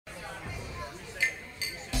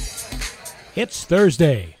It's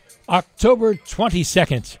Thursday, October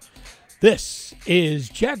 22nd. This is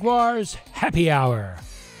Jaguars Happy Hour.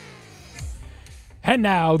 And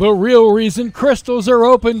now, the real reason crystals are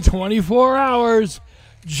open 24 hours,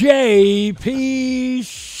 J.P.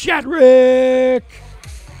 Shadrick.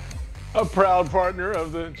 A proud partner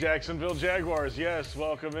of the Jacksonville Jaguars. Yes,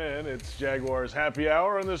 welcome in. It's Jaguars Happy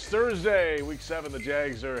Hour on this Thursday. Week 7, the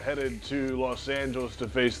Jags are headed to Los Angeles to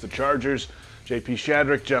face the Chargers. J.P.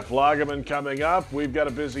 Shadrick, Jeff Lageman coming up. We've got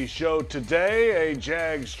a busy show today, a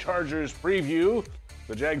Jags-Chargers preview.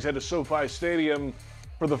 The Jags head to SoFi Stadium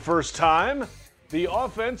for the first time. The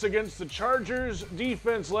offense against the Chargers,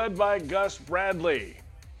 defense led by Gus Bradley.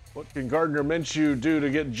 What can Gardner Minshew do to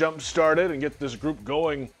get jump-started and get this group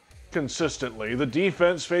going consistently? The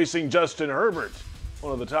defense facing Justin Herbert,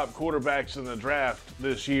 one of the top quarterbacks in the draft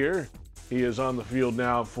this year. He is on the field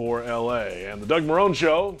now for LA. And the Doug Marrone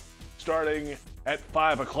Show, starting at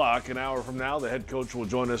 5 o'clock, an hour from now. The head coach will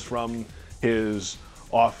join us from his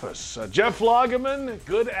office. Jeff Lageman,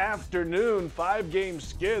 good afternoon. 5-game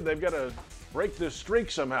skid. They've got to break this streak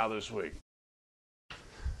somehow this week.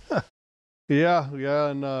 Yeah,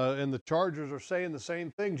 and the Chargers are saying the same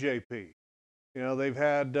thing, JP. You know, they've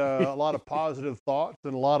had a lot of positive thoughts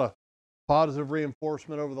and a lot of positive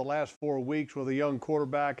reinforcement over the last 4 weeks with a young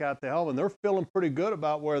quarterback at the helm, and they're feeling pretty good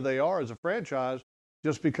about where they are as a franchise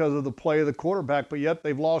just because of the play of the quarterback, but yet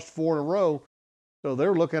they've lost 4 in a row. So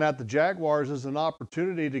they're looking at the Jaguars as an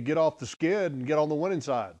opportunity to get off the skid and get on the winning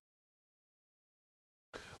side.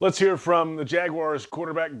 Let's hear from the Jaguars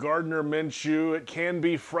quarterback Gardner Minshew. It can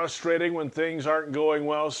be frustrating when things aren't going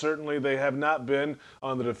well. Certainly they have not been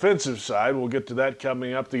on the defensive side. We'll get to that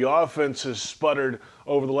coming up. The offense has sputtered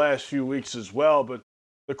over the last few weeks as well, but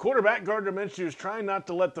the quarterback Gardner Minshew is trying not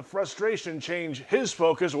to let the frustration change his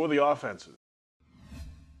focus or the offense's.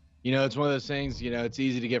 You know, it's one of those things, it's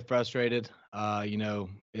easy to get frustrated.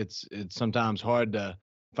 It's sometimes hard to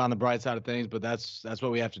find the bright side of things, but that's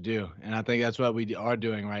what we have to do. And I think that's what we are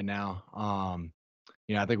doing right now.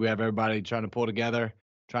 I think we have everybody trying to pull together,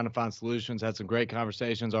 trying to find solutions. Had some great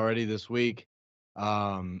conversations already this week.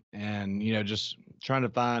 Just trying to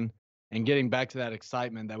find and getting back to that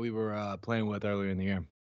excitement that we were playing with earlier in the year.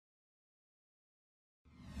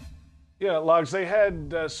 Yeah, Logs, they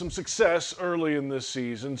had some success early in this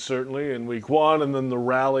season, certainly in week 1, and then the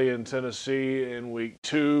rally in Tennessee in week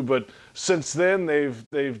 2. But since then,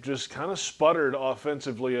 they've just kind of sputtered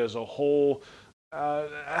offensively as a whole.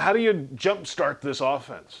 How do you jumpstart this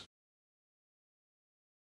offense?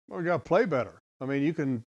 Well, you got to play better. I mean, you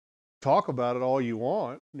can talk about it all you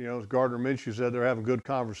want. As Gardner Minshew said, they're having good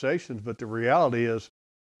conversations, but the reality is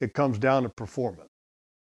it comes down to performance.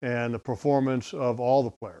 And the performance of all the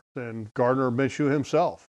players. And Gardner Minshew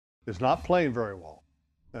himself is not playing very well.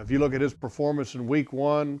 Now, if you look at his performance in week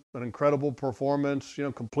 1, an incredible performance,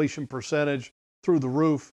 completion percentage through the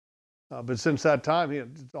roof. But since that time,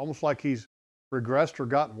 it's almost like he's regressed or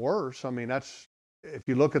gotten worse. I mean, that's, if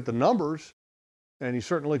you look at the numbers, and you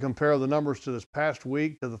certainly compare the numbers to this past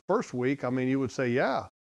week to the first week, I mean, you would say, yeah,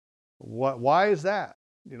 why is that?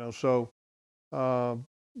 That's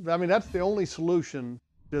the only solution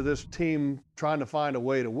to this team trying to find a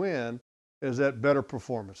way to win is that better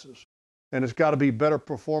performances. And it's got to be better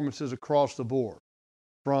performances across the board,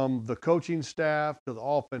 from the coaching staff to the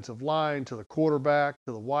offensive line to the quarterback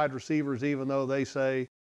to the wide receivers, even though they say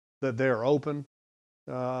that they're open.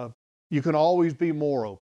 You can always be more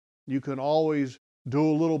open. You can always do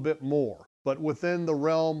a little bit more, but within the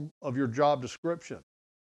realm of your job description.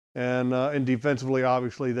 And defensively,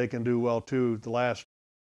 obviously, they can do well too. The last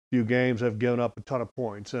few games have given up a ton of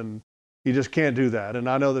points, and you just can't do that. And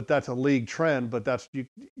I know that that's a league trend, but that's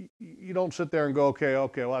you don't sit there and go, okay,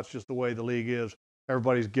 well, that's just the way the league is.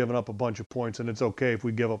 Everybody's giving up a bunch of points, and it's okay if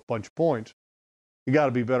we give up a bunch of points. You got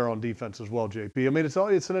to be better on defense as well, JP. I mean,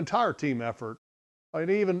 it's an entire team effort. I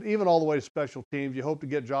mean, even all the way to special teams. You hope to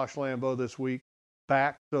get Josh Lambo this week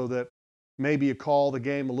back so that maybe you call the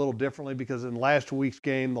game a little differently, because in last week's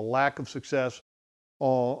game, the lack of success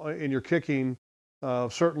in your kicking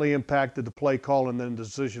certainly impacted the play call and then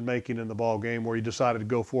decision making in the ball game, where you decided to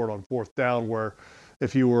go for it on 4th down, where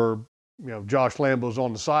if you were, Josh Lambo's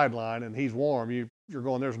on the sideline and he's warm, you're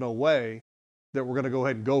going, there's no way that we're going to go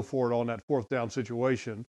ahead and go for it on that 4th down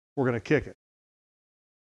situation. We're going to kick it.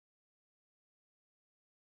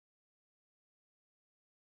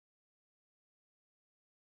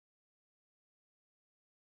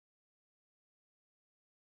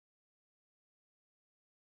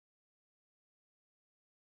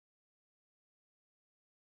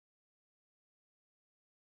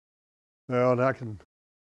 Well,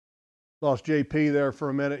 lost JP there for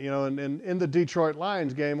a minute, and in the Detroit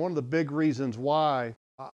Lions game, one of the big reasons why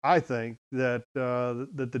I think that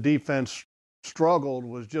that the defense struggled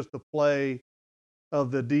was just the play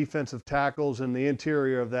of the defensive tackles and the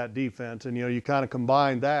interior of that defense. And, you kind of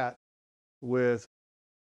combine that with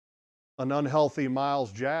an unhealthy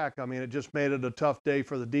Miles Jack. I mean, it just made it a tough day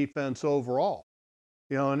for the defense overall.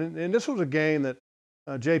 And this was a game that,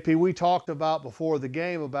 JP, we talked about before the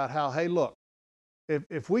game about how, hey, look,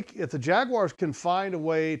 if the Jaguars can find a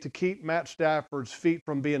way to keep Matt Stafford's feet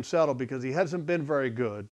from being settled because he hasn't been very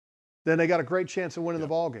good, then they got a great chance of winning the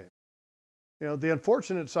ball game. The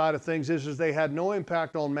unfortunate side of things is they had no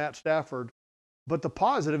impact on Matt Stafford, but the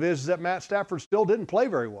positive is that Matt Stafford still didn't play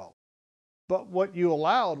very well. But what you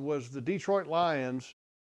allowed was the Detroit Lions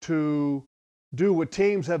to do what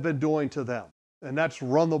teams have been doing to them, and that's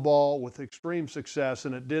run the ball with extreme success,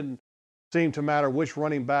 and it didn't seem to matter which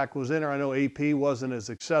running back was in there. I know AP wasn't as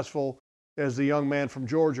successful as the young man from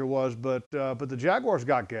Georgia was, but the Jaguars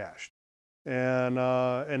got gashed. And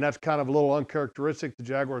that's kind of a little uncharacteristic. The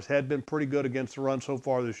Jaguars had been pretty good against the run so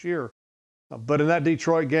far this year. But in that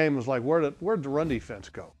Detroit game, it was like, where'd the run defense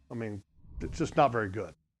go? I mean, it's just not very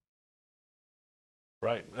good.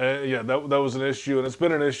 Right. Yeah, that was an issue, and it's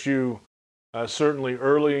been an issue certainly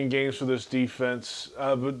early in games for this defense.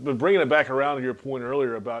 But bringing it back around to your point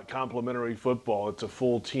earlier about complementary football, it's a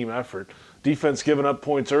full team effort. Defense giving up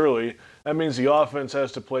points early, that means the offense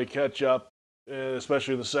has to play catch up,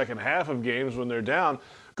 especially in the second half of games when they're down.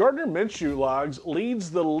 Gardner Minshew, Logs, leads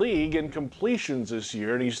the league in completions this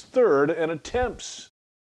year, and he's third in attempts.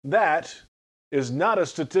 That is not a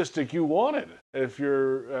statistic you wanted if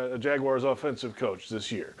you're a Jaguars offensive coach this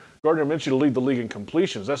year. Gardner Minshew to lead the league in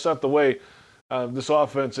completions. That's not the way this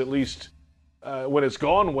offense, at least when it's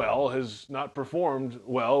gone well, has not performed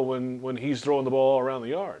well when he's throwing the ball around the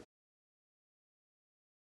yard.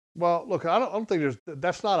 Well, look, I don't think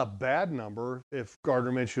that's not a bad number if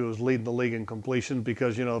Gardner Minshew is leading the league in completion,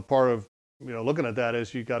 because, part of, looking at that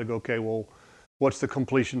is you got to go, okay, well, what's the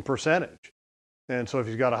completion percentage? And so if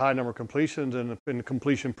he's got a high number of completions and the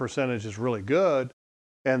completion percentage is really good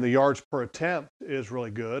and the yards per attempt is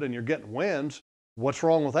really good and you're getting wins, what's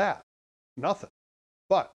wrong with that? Nothing.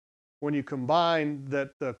 But when you combine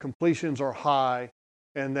that the completions are high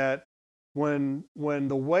and that when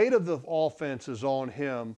the weight of the offense is on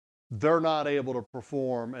him, they're not able to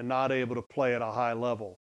perform and not able to play at a high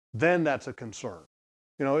level, then that's a concern.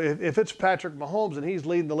 If it's Patrick Mahomes and he's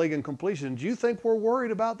leading the league in completions, do you think we're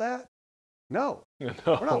worried about that? No, we're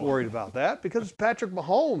not worried about that because it's Patrick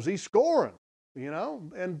Mahomes. He's scoring,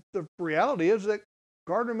 and the reality is that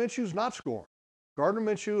Gardner Minshew's not scoring. Gardner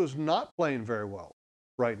Minshew is not playing very well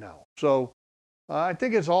right now. So I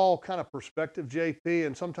think it's all kind of perspective, JP,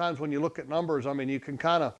 and sometimes when you look at numbers, I mean, you can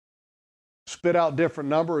kind of spit out different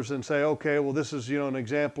numbers and say, okay, well, this is, an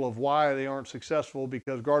example of why they aren't successful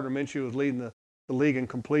because Gardner Minshew is leading the league in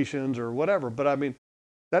completions or whatever. But I mean,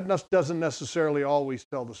 that doesn't necessarily always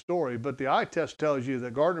tell the story, but the eye test tells you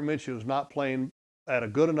that Gardner Minshew is not playing at a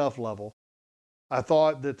good enough level. I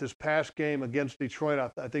thought that this past game against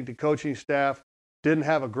Detroit, I think the coaching staff didn't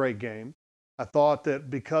have a great game. I thought that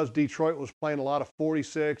because Detroit was playing a lot of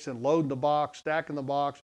 46 and loading the box, stacking the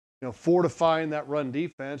box, fortifying that run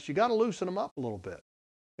defense, you got to loosen them up a little bit.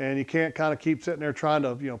 And you can't kind of keep sitting there trying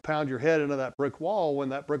to, pound your head into that brick wall when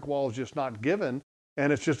that brick wall is just not given.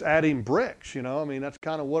 And it's just adding bricks, I mean, that's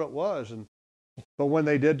kind of what it was. But when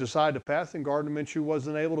they did decide to pass, then Gardner Minshew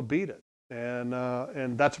wasn't able to beat it.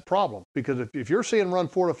 And that's a problem because if you're seeing run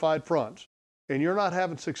fortified fronts and you're not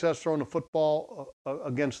having success throwing the football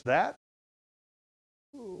against that,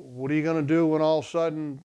 what are you going to do when all of a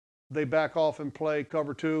sudden they back off and play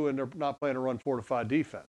cover two and they're not playing a run fortified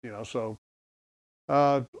defense? So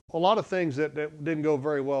a lot of things that didn't go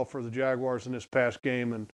very well for the Jaguars in this past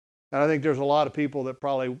game. And I think there's a lot of people that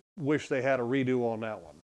probably wish they had a redo on that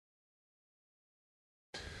one.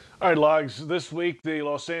 All right, Logs. This week, the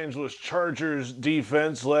Los Angeles Chargers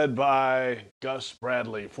defense, led by Gus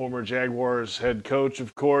Bradley, former Jaguars head coach,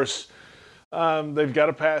 of course. They've got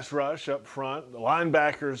a pass rush up front. The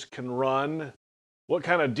linebackers can run. What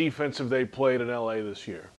kind of defense have they played in LA this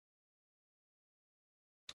year?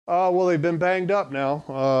 Well, they've been banged up now.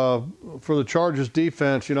 For the Chargers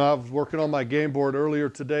defense, I was working on my game board earlier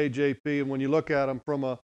today, JP, and when you look at them from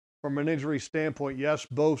an injury standpoint, yes,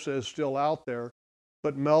 Bosa is still out there,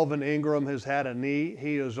 but Melvin Ingram has had a knee.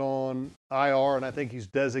 He is on IR, and I think he's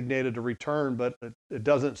designated to return, but it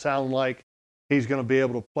doesn't sound like he's going to be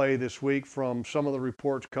able to play this week from some of the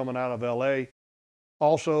reports coming out of LA.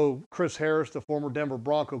 Also, Chris Harris, the former Denver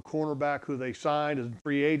Bronco cornerback who they signed in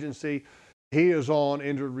free agency, he is on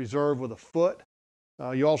injured reserve with a foot.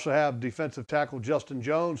 You also have defensive tackle Justin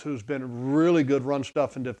Jones, who's been really good run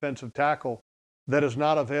stuff in defensive tackle, that is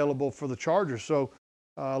not available for the Chargers. So,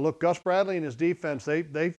 look, Gus Bradley and his defense,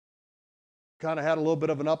 they kind of had a little bit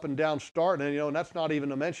of an up and down start. And, and that's not even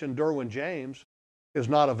to mention Derwin James is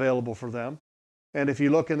not available for them. And if you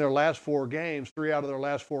look in their last 4 games, 3 out of their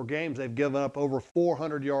last 4 games, they've given up over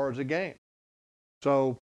 400 yards a game.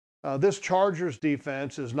 So this Chargers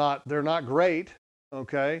defense they're not great,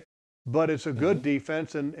 okay? But it's a good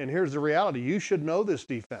defense. And here's the reality. You should know this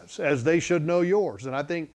defense as they should know yours. And I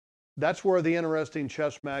think that's where the interesting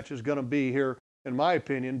chess match is going to be here, in my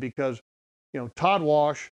opinion, because, Todd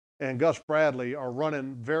Wash and Gus Bradley are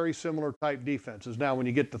running very similar type defenses. Now, when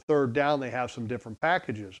you get to third down, they have some different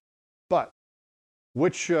packages. But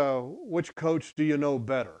which coach do you know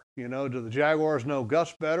better? Do the Jaguars know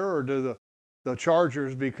Gus better, or do the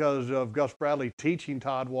Chargers, because of Gus Bradley teaching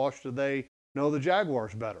Todd Wash, do they know the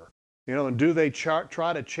Jaguars better? And do they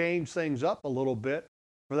try to change things up a little bit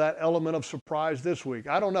for that element of surprise this week?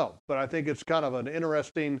 I don't know, but I think it's kind of an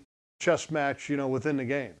interesting chess match, within the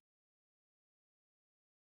game.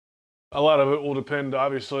 A lot of it will depend,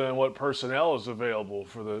 obviously, on what personnel is available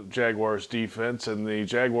for the Jaguars defense, and the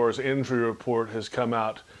Jaguars injury report has come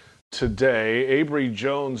out today. Avery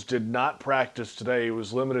Jones did not practice today. He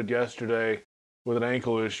was limited yesterday with an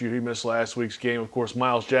ankle issue. He missed last week's game. Of course,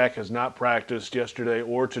 Miles Jack has not practiced yesterday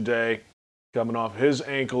or today, coming off his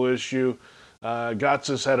ankle issue.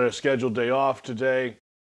 Gotsis had a scheduled day off today.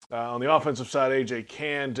 On the offensive side, A.J.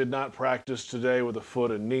 Cann did not practice today with a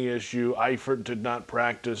foot and knee issue. Eifert did not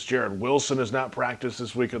practice. Jared Wilson has not practiced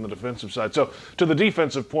this week on the defensive side. So to the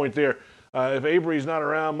defensive point there, if Avery's not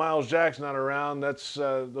around, Miles Jack's not around, those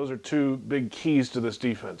are 2 big keys to this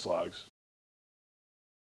defense, Logs.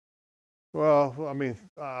 Well, I mean,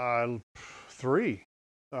 3.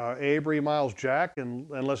 Avery, Miles Jack, and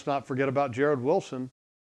let's not forget about Jared Wilson.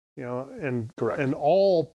 Correct. And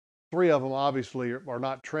all 3 of them obviously are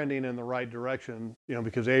not trending in the right direction,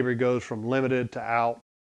 because Avery goes from limited to out,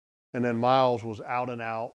 and then Miles was out and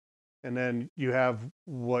out. And then you have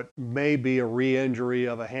what may be a re-injury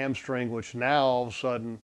of a hamstring, which now all of a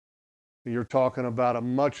sudden you're talking about a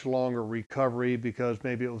much longer recovery because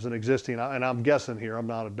maybe it was an existing, and I'm guessing here, I'm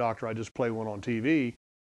not a doctor, I just play one on TV.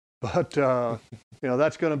 But,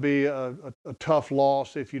 that's going to be a tough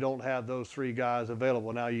loss if you don't have those 3 guys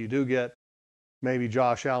available. Now, you do get maybe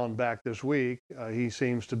Josh Allen back this week. He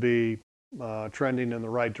seems to be trending in the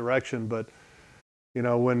right direction. But,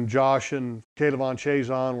 when Josh and K'Lavon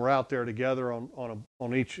Chaisson were out there together on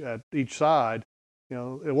each side,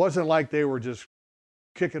 it wasn't like they were just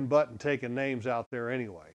kicking butt and taking names out there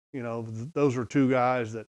anyway. Those are 2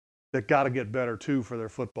 guys that got to get better too for their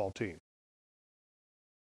football team.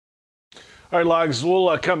 All right, Logs,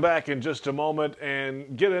 we'll come back in just a moment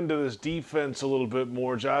and get into this defense a little bit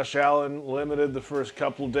more. Josh Allen limited the first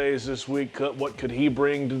couple of days this week. What could he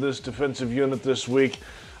bring to this defensive unit this week?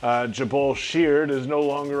 Jabal Sheard is no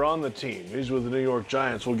longer on the team. He's with the New York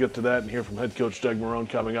Giants. We'll get to that and hear from head coach Doug Marrone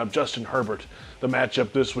coming up. Justin Herbert, the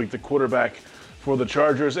matchup this week, the quarterback for the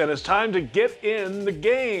Chargers. And it's time to get in the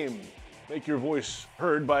game. Make your voice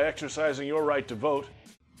heard by exercising your right to vote.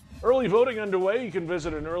 Early voting underway. You can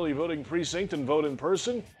visit an early voting precinct and vote in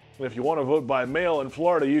person. And if you want to vote by mail in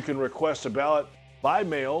Florida, you can request a ballot by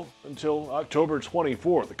mail until October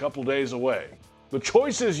 24th, a couple days away. The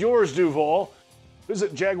choice is yours, Duval.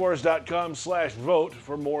 Visit jaguars.com/vote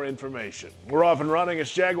for more information. We're off and running.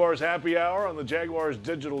 It's Jaguars Happy Hour on the Jaguars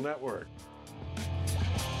Digital Network.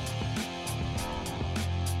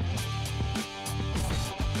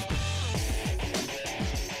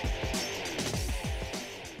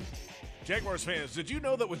 Jaguars fans, did you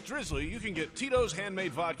know that with Drizzly, you can get Tito's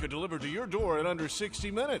handmade vodka delivered to your door in under 60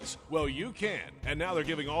 minutes? Well, you can. And now they're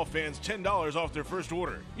giving all fans $10 off their first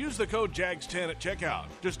order. Use the code JAGS10 at checkout.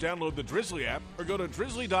 Just download the Drizzly app or go to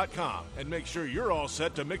drizzly.com and make sure you're all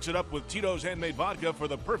set to mix it up with Tito's handmade vodka for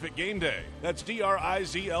the perfect game day. That's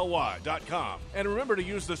DRIZLY.com. And remember to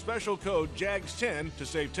use the special code JAGS10 to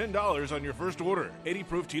save $10 on your first order. 80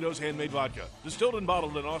 proof Tito's handmade vodka. Distilled and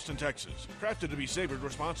bottled in Austin, Texas. Crafted to be savored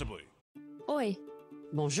responsibly. Oi.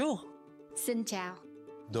 Bonjour. Xin chào.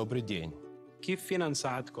 Добрый день. كيف فينا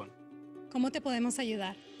نساعدكم? ¿Cómo te podemos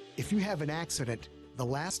ayudar? If you have an accident, the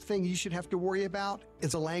last thing you should have to worry about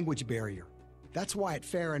is a language barrier. That's why at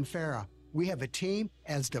Farah and Farah, we have a team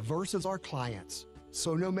as diverse as our clients.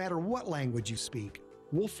 So no matter what language you speak,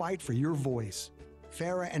 we'll fight for your voice.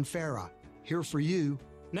 Farah and Farah, here for you.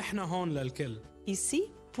 نحن هون للكل.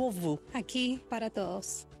 Ici, pour vous. Aquí, para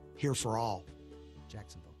todos. Here for all.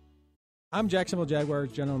 Jacksonville. I'm Jacksonville Jaguars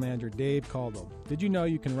General Manager Dave Caldwell. Did you know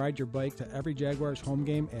you can ride your bike to every Jaguars home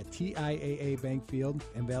game at TIAA Bank Field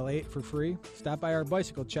and valet it for free? Stop by our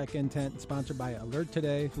bicycle check-in tent sponsored by Alert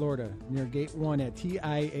Today, Florida, near Gate 1 at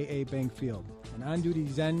TIAA Bank Field. An on-duty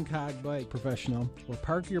ZenCog bike professional will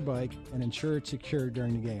park your bike and ensure it's secure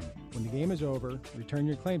during the game. When the game is over, return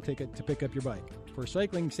your claim ticket to pick up your bike. For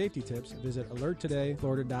cycling safety tips, visit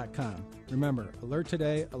alerttodayflorida.com. Remember, Alert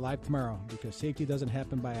Today, alive tomorrow, because safety doesn't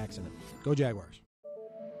happen by accident. Go Jaguars.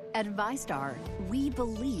 At VyStar, we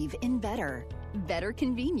believe in better. Better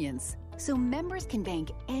convenience. So members can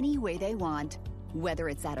bank any way they want. Whether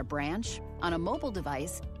it's at a branch, on a mobile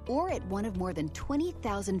device, or at one of more than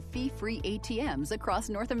 20,000 fee-free ATMs across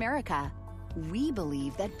North America. We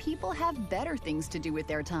believe that people have better things to do with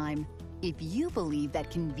their time. If you believe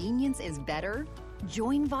that convenience is better,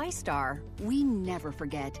 join VyStar. We never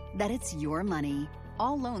forget that it's your money.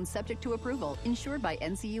 All loans subject to approval, insured by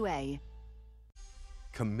NCUA.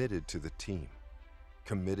 Committed to the team.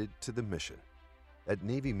 Committed to the mission. At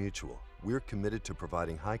Navy Mutual, we're committed to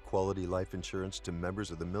providing high-quality life insurance to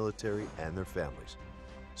members of the military and their families.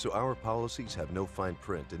 So our policies have no fine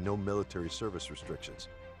print and no military service restrictions.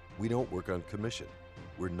 We don't work on commission.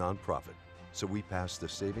 We're nonprofit, so we pass the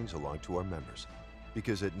savings along to our members.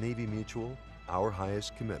 Because at Navy Mutual, our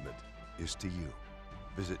highest commitment is to you.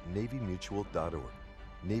 Visit NavyMutual.org.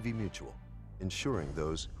 Navy Mutual, insuring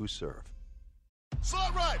those who serve.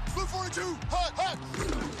 Slot right, blue 42, hot, hot.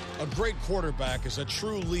 A great quarterback is a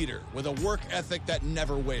true leader with a work ethic that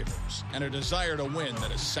never wavers and a desire to win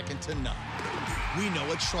that is second to none. We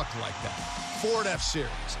know a truck like that. Ford F-Series,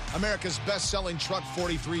 America's best-selling truck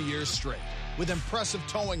 43 years straight. With impressive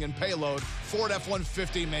towing and payload, Ford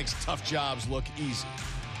F-150 makes tough jobs look easy.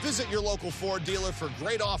 Visit your local Ford dealer for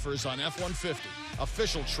great offers on F-150,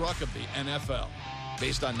 official truck of the NFL.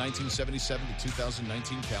 Based on 1977 to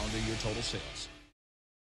 2019 calendar year total sales.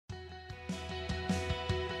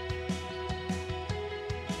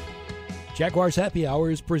 Jaguars Happy Hour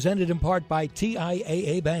is presented in part by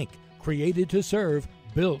TIAA Bank, created to serve,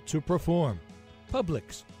 built to perform.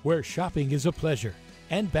 Publix, where shopping is a pleasure.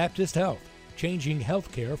 And Baptist Health, changing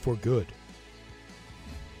healthcare for good.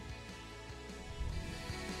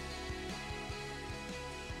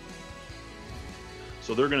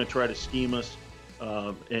 So they're going to try to scheme us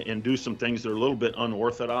and do some things that are a little bit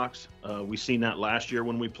unorthodox. We seen that last year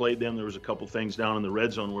when we played them. There was a couple things down in the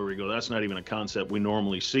red zone where we go, that's not even a concept we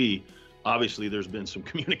normally see. Obviously, there's been some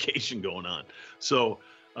communication going on. So,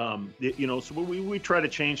 so we try to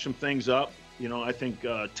change some things up. I think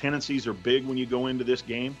tendencies are big when you go into this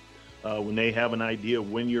game, when they have an idea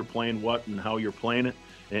of when you're playing what and how you're playing it.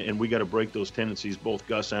 And we got to break those tendencies, both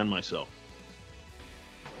Gus and myself.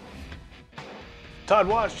 Todd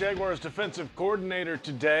Wash, Jaguars defensive coordinator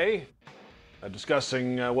today,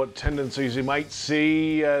 discussing what tendencies he might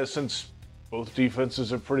see since both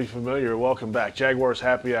defenses are pretty familiar. Welcome back. Jaguars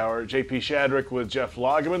Happy Hour. JP Shadrick with Jeff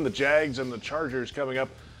Lageman. The Jags and the Chargers coming up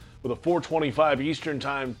with a 4:25 Eastern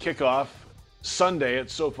Time kickoff Sunday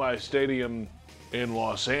at SoFi Stadium in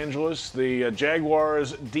Los Angeles. The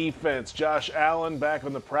Jaguars defense, Josh Allen back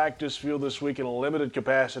on the practice field this week in a limited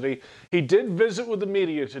capacity. He did visit with the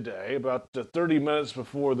media today about 30 minutes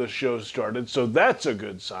before the show started, so that's a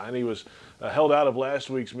good sign. He was held out of last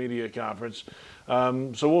week's media conference.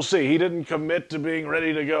 So we'll see. He didn't commit to being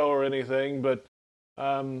ready to go or anything, but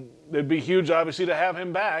it'd be huge, obviously, to have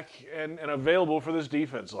him back and available for this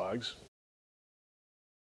defense, Logs.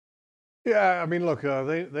 Yeah, I mean, look,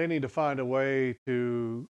 they need to find a way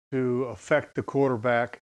to affect the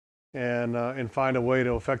quarterback and find a way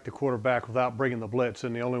to affect the quarterback without bringing the blitz.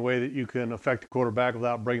 And the only way that you can affect the quarterback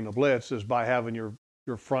without bringing the blitz is by having your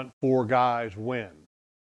front four guys win.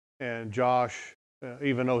 And Josh,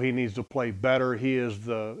 even though he needs to play better, he is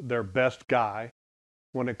their best guy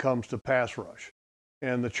when it comes to pass rush.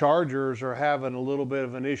 And the Chargers are having a little bit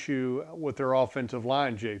of an issue with their offensive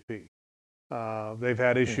line, JP. They've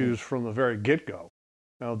had issues from the very get-go.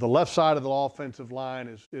 Now, the left side of the offensive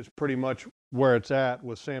line is pretty much where it's at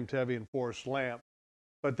with Sam Tevi and Forrest Lamp.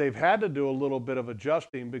 But they've had to do a little bit of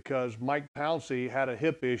adjusting because Mike Pouncey had a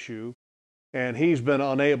hip issue, and he's been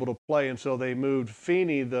unable to play. And so they moved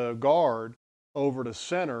Feeney, the guard, over to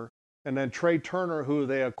center. And then Trey Turner, who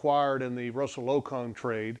they acquired in the Russell Okung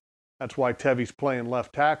trade. That's why Tevi's playing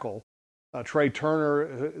left tackle. Trey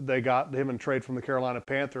Turner, they got him in trade from the Carolina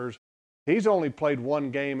Panthers. He's only played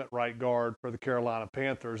one game at right guard for the Carolina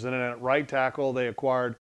Panthers. And then at right tackle, they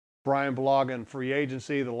acquired Brian Bulaga in free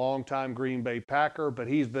agency, the longtime Green Bay Packer, but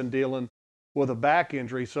he's been dealing with a back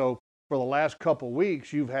injury. So for the last couple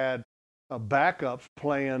weeks, you've had backups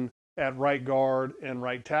playing at right guard and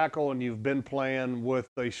right tackle, and you've been playing with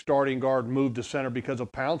a starting guard moved to center because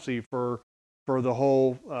of Pouncey for the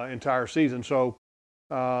whole entire season. So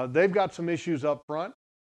they've got some issues up front,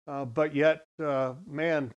 but yet,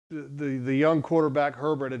 man, the young quarterback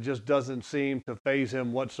Herbert, it just doesn't seem to faze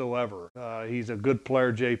him whatsoever. He's a good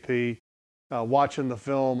player, JP. Watching the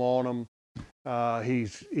film on him,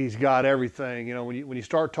 he's got everything. You know, when you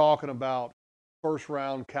start talking about first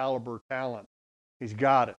round caliber talent, he's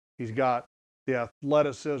got it. He's got the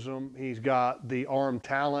athleticism. He's got the arm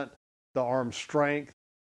talent, the arm strength,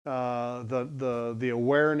 the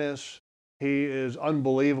awareness. He is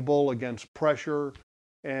unbelievable against pressure,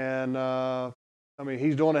 and I mean,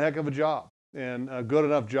 he's doing a heck of a job, and a good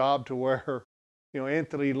enough job to where, you know,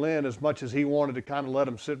 Anthony Lynn, as much as he wanted to kind of let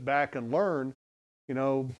him sit back and learn, you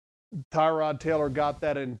know, Tyrod Taylor got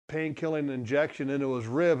that pain-killing injection into his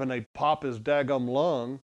rib, and they pop his daggum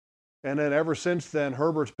lung. And then ever since then,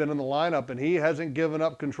 Herbert's been in the lineup, and he hasn't given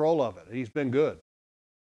up control of it. He's been good.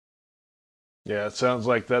 Yeah, it sounds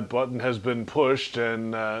like that button has been pushed,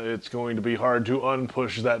 and it's going to be hard to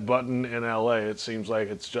unpush that button in LA. It seems like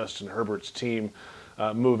it's Justin Herbert's team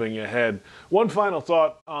moving ahead. One final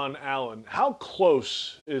thought on Allen. How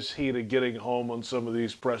close is he to getting home on some of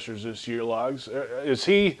these pressures this year, Logs? Is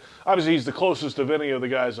he, obviously he's the closest of any of the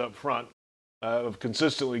guys up front of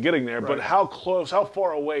consistently getting there, right. But how close, how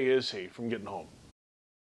far away is he from getting home?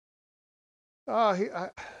 I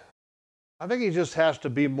think he just has to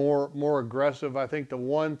be more aggressive. I think the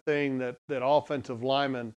one thing that offensive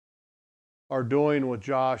linemen are doing with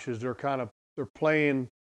Josh is they're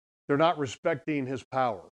not respecting his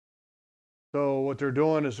power. So what they're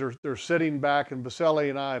doing is they're sitting back, and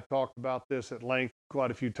Baselli and I have talked about this at length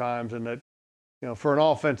quite a few times, and that, you know, for an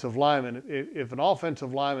offensive lineman, if an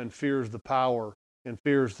offensive lineman fears the power and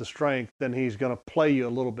fears the strength, then he's going to play you a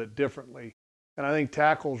little bit differently. And I think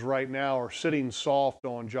tackles right now are sitting soft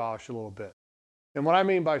on Josh a little bit. And what I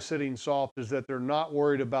mean by sitting soft is that they're not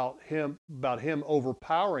worried about him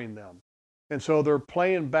overpowering them. And so they're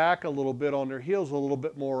playing back a little bit on their heels, a little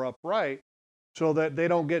bit more upright, so that they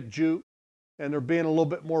don't get juked, and they're being a little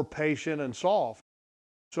bit more patient and soft.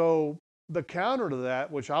 So the counter to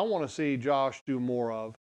that, which I want to see Josh do more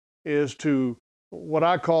of, is to what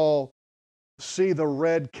I call see the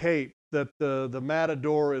red cape that the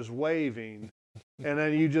matador is waving, and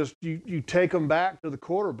then you take them back to the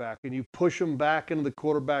quarterback and you push them back into the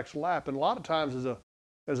quarterback's lap. And a lot of times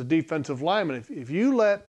as a defensive lineman, if you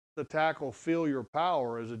let the tackle feel your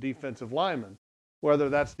power as a defensive lineman, whether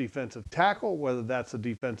that's defensive tackle, whether that's a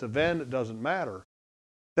defensive end, it doesn't matter,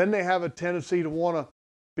 then they have a tendency to want to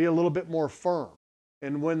be a little bit more firm.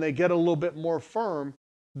 And when they get a little bit more firm,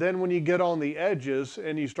 then when you get on the edges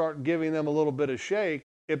and you start giving them a little bit of shake,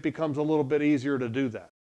 it becomes a little bit easier to do that.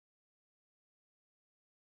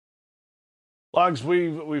 Logs,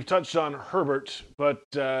 we've touched on Herbert, but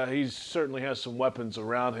he certainly has some weapons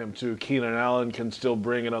around him too. Keenan Allen can still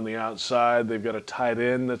bring it on the outside. They've got a tight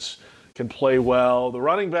end can play well. The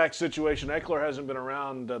running back situation, Eckler hasn't been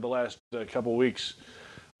around the last couple weeks,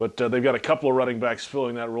 but they've got a couple of running backs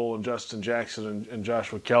filling that role in Justin Jackson and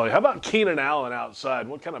Joshua Kelly. How about Keenan Allen outside?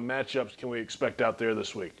 What kind of matchups can we expect out there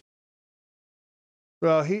this week?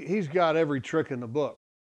 Well, he's got every trick in the book.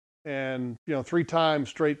 And, you know, 3-time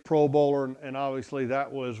straight Pro Bowler, and obviously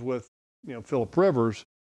that was with, you know, Phillip Rivers.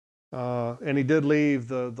 And he did leave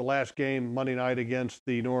the last game Monday night against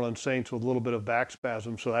the New Orleans Saints with a little bit of back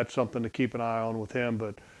spasm, so that's something to keep an eye on with him.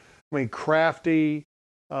 But, I mean, crafty,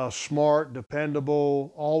 smart,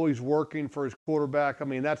 dependable, always working for his quarterback. I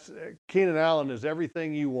mean, Keenan Allen is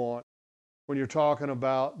everything you want when you're talking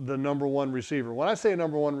about the number one receiver. When I say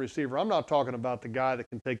number one receiver, I'm not talking about the guy that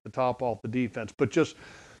can take the top off the defense, but just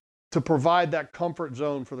to provide that comfort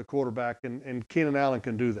zone for the quarterback, and Keenan Allen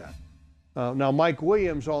can do that. Now, Mike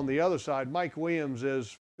Williams on the other side, Mike Williams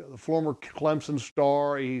is the former Clemson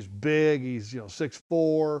star. He's big. He's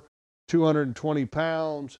 6'4", 220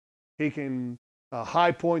 pounds. He can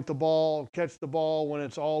high point the ball, catch the ball when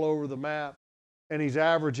it's all over the map, and he's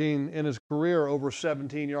averaging in his career over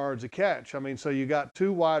 17 yards a catch. I mean, so you got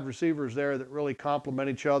two wide receivers there that really complement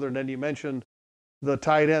each other, and then you mentioned the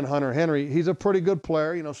tight end, Hunter Henry. He's a pretty good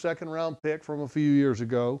player, second-round pick from a few years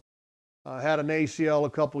ago. Had an ACL a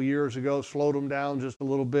couple years ago, slowed him down just a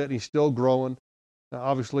little bit. He's still growing.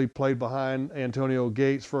 Obviously played behind Antonio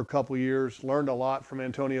Gates for a couple years, learned a lot from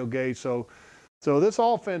Antonio Gates. So this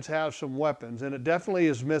offense has some weapons, and it definitely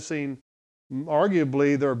is missing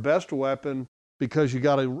arguably their best weapon because you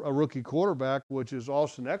got a rookie quarterback, which is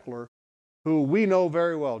Austin Eckler, who we know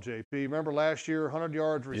very well, JP. Remember last year, 100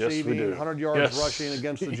 yards receiving, 100 yards rushing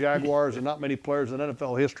against the Jaguars, and not many players in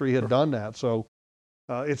NFL history had done that. So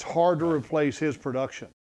It's hard to replace his production.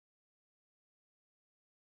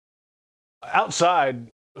 Outside,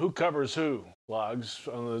 who covers who, Logs,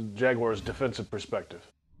 on the Jaguars' defensive perspective?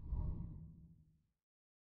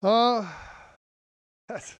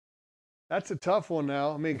 That's a tough one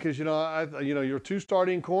now. I mean, because your two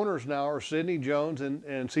starting corners now are Sidney Jones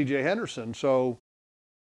and C.J. Henderson. So,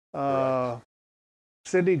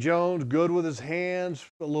 Sidney Jones, good with his hands,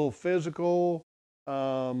 a little physical.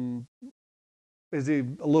 Is he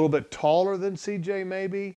a little bit taller than C.J.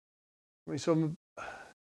 maybe? I mean, so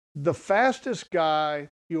the fastest guy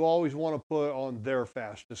you always want to put on their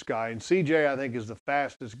fastest guy, and C.J. I think is the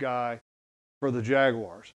fastest guy for the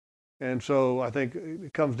Jaguars. And so I think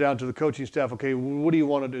it comes down to the coaching staff. Okay, what do you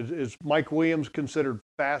want to do? Is Mike Williams considered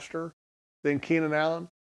faster than Keenan Allen?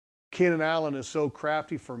 Keenan Allen is so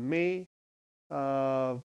crafty for me.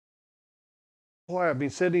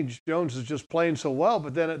 Sidney Jones is just playing so well.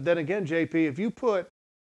 But then again, JP, if you put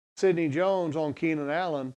Sidney Jones on Keenan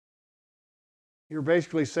Allen, you're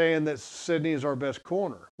basically saying that Sidney is our best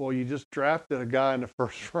corner. Well, you just drafted a guy in the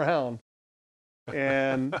first round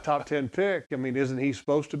and top 10 pick. I mean, isn't he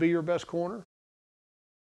supposed to be your best corner?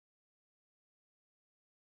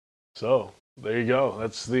 So there you go.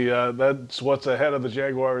 That's what's ahead of the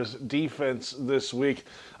Jaguars defense this week.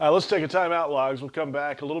 Let's take a timeout, Logs. We'll come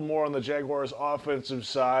back a little more on the Jaguars offensive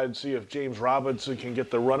side, see if James Robinson can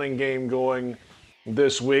get the running game going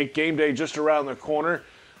this week. Game day just around the corner.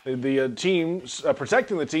 The team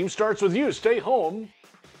protecting the team starts with you. Stay home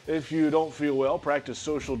if you don't feel well. Practice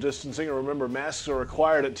social distancing, and remember, masks are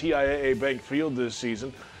required at TIAA Bank Field this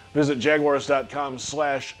season. Visit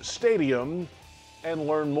jaguars.com/stadium and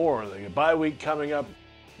learn more. They get bye week coming up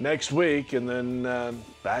next week, and then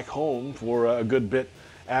back home for a good bit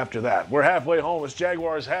after that. We're halfway home. It's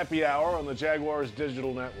Jaguars Happy Hour on the Jaguars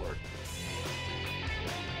Digital Network.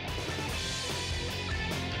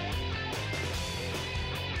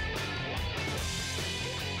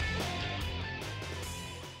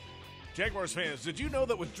 Jaguars fans, did you know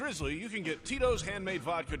that with Drizzly, you can get Tito's handmade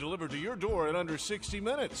vodka delivered to your door in under 60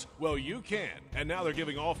 minutes? Well, you can. And now they're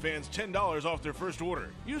giving all fans $10 off their first order.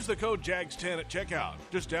 Use the code JAGS10 at checkout.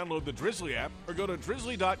 Just download the Drizzly app or go to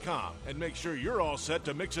drizzly.com and make sure you're all set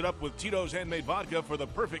to mix it up with Tito's handmade vodka for the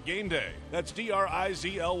perfect game day. That's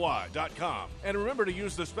DRIZLY.com. And remember to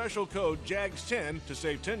use the special code JAGS10 to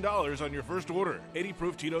save $10 on your first order. 80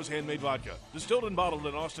 proof Tito's handmade vodka. Distilled and bottled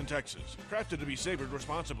in Austin, Texas. Crafted to be savored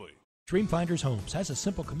responsibly. Dreamfinders Homes has a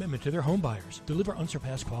simple commitment to their home buyers. Deliver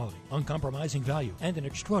unsurpassed quality, uncompromising value, and an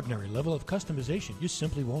extraordinary level of customization you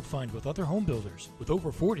simply won't find with other home builders. With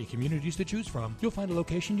over 40 communities to choose from, you'll find a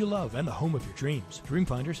location you love and the home of your dreams.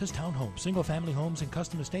 Dreamfinders has townhomes, single-family homes, and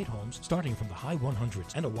custom estate homes starting from the high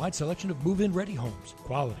 100s and a wide selection of move-in ready homes.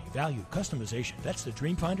 Quality, value, customization. That's the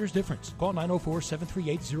Dreamfinders difference. Call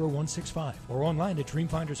 904-738-0165 or online at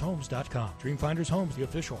dreamfindershomes.com. Dreamfinders Homes, the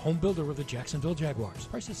official home builder of the Jacksonville Jaguars.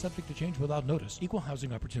 Prices subject to change without notice. Equal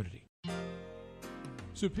housing opportunity.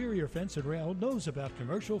 Superior Fence and Rail knows about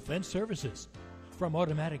commercial fence services. From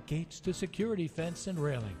automatic gates to security fence and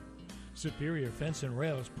railing. Superior Fence and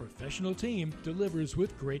Rail's professional team delivers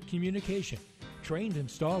with great communication, trained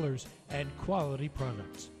installers, and quality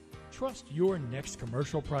products. Trust your next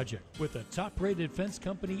commercial project with a top-rated fence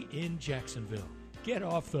company in Jacksonville. Get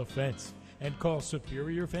off the fence and call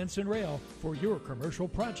Superior Fence and Rail for your commercial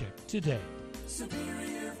project today.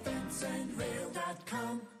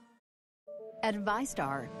 SuperiorFenceandRail.com. At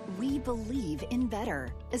VyStar, we believe in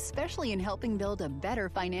better, especially in helping build a better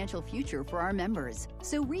financial future for our members.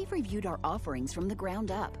 So we've reviewed our offerings from the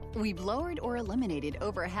ground up. We've lowered or eliminated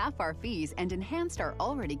over half our fees and enhanced our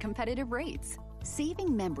already competitive rates,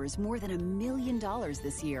 saving members more than $1 million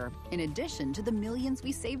this year, in addition to the millions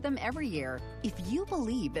we save them every year. If you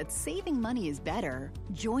believe that saving money is better,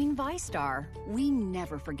 join VyStar. We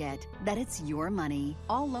never forget that it's your money.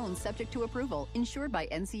 All loans subject to approval, insured by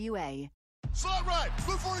NCUA. Slot right,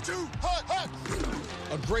 blue 42, hot, hot.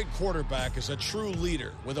 A great quarterback is a true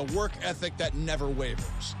leader with a work ethic that never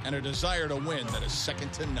wavers and a desire to win that is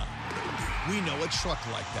second to none. We know a truck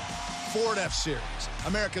like that. Ford F-Series,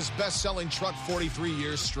 America's best-selling truck 43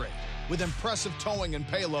 years straight. With impressive towing and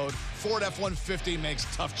payload, Ford F-150 makes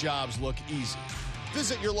tough jobs look easy.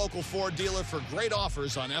 Visit your local Ford dealer for great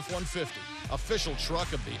offers on F-150, official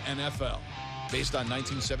truck of the NFL. Based on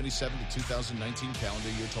 1977 to 2019 calendar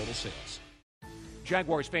year total sales.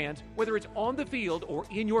 Jaguars fans, whether it's on the field or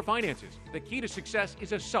in your finances, the key to success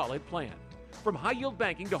is a solid plan. From high-yield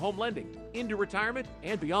banking to home lending, into retirement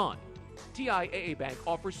and beyond, TIAA Bank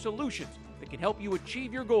offers solutions that can help you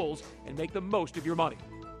achieve your goals and make the most of your money.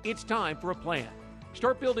 It's time for a plan.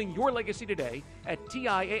 Start building your legacy today at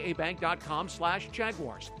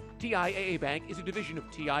TIAABank.com/Jaguars. TIAA Bank is a division of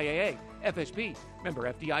TIAA, FSB, member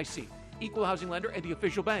FDIC, equal housing lender, and the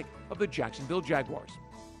official bank of the Jacksonville Jaguars.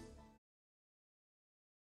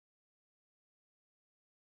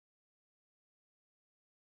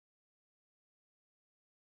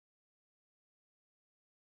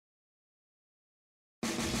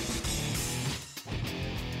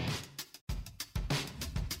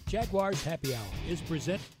 Jaguars Happy Hour is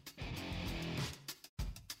presented.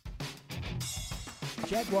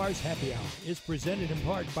 Jaguars Happy Hour is presented in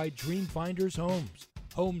part by Dreamfinders Homes.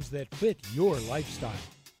 Homes that fit your lifestyle.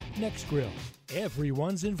 Next Grill.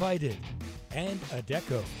 Everyone's invited. And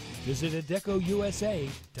Adecco. Visit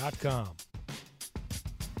AdeccoUSA.com.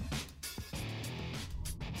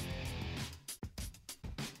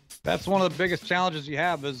 That's one of the biggest challenges you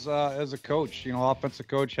have as a coach, offensive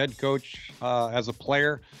coach, head coach, as a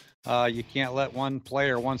player. You can't let one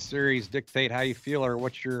play or one series dictate how you feel or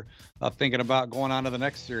what you're thinking about going on to the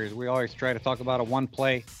next series. We always try to talk about a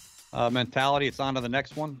one-play mentality. It's on to the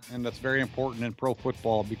next one, and that's very important in pro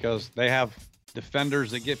football because they have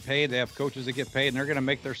defenders that get paid, they have coaches that get paid, and they're going to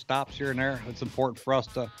make their stops here and there. It's important for us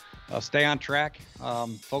to stay on track,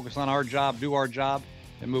 focus on our job, do our job,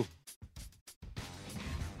 and move.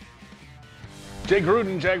 Jay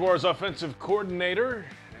Gruden, Jaguars offensive coordinator.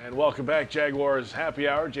 And welcome back, Jaguars Happy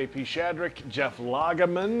Hour. JP Shadrick, Jeff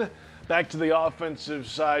Lageman. Back to the offensive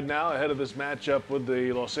side now, ahead of this matchup with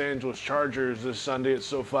the Los Angeles Chargers this Sunday at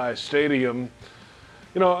SoFi Stadium.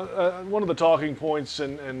 One of the talking points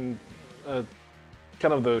and kind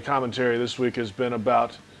of the commentary this week has been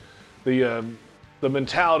about the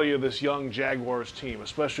mentality of this young Jaguars team,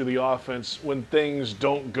 especially the offense, when things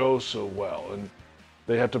don't go so well and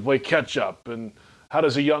they have to play catch up. And how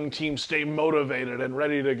does a young team stay motivated and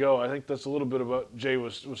ready to go? I think that's a little bit of what Jay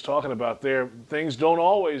was talking about there. Things don't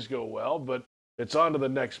always go well, but it's on to the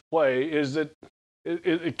next play.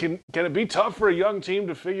 Can it be tough for a young team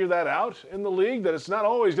to figure that out in the league, that it's not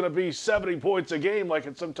always going to be 70 points a game like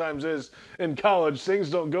it sometimes is in college? Things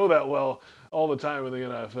don't go that well all the time in the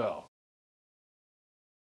NFL.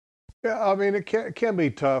 Yeah, I mean, it can be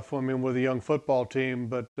tough, with a young football team,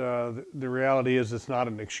 but the reality is it's not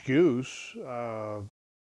an excuse. I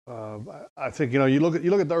think, you look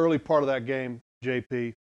at the early part of that game,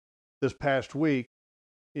 JP, this past week,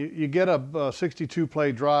 you get a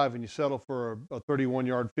 62-play drive and you settle for a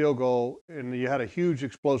 31-yard field goal, and you had a huge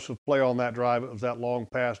explosive play on that drive. It was that long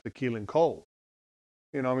pass to Keelan Cole.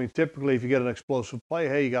 Typically if you get an explosive play,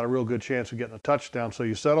 hey, you got a real good chance of getting a touchdown. So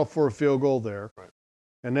you settle for a field goal there. Right.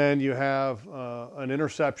 And then you have an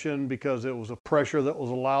interception because it was a pressure that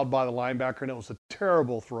was allowed by the linebacker, and it was a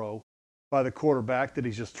terrible throw by the quarterback that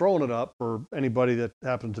he's just throwing it up for anybody that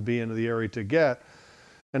happens to be into the area to get.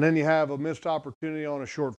 And then you have a missed opportunity on a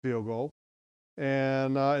short field goal.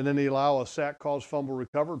 And then they allow a sack, caused fumble,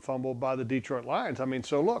 recovered fumble by the Detroit Lions.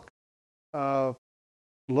 So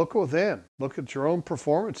look within. Look at your own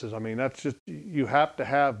performances. That's just, you have to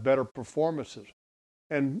have better performances.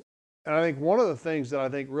 And I think one of the things that I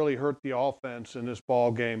think really hurt the offense in this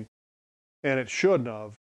ball game, and it shouldn't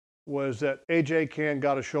have, was that A.J. Cann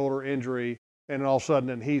got a shoulder injury, and all of a sudden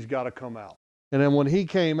then he's got to come out. And then when he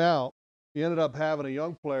came out, you ended up having a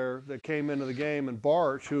young player that came into the game, and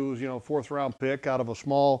Barch, who was, fourth-round pick out of a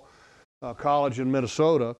small college in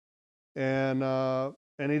Minnesota, and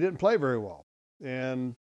he didn't play very well.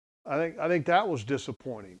 And I think that was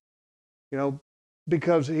disappointing.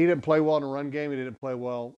 Because he didn't play well in the run game, he didn't play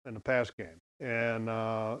well in the pass game.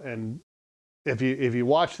 And if you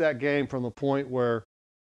watch that game from the point where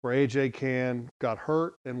A.J. Cann got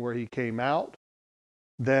hurt and where he came out,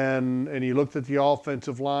 and you looked at the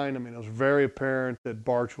offensive line, it was very apparent that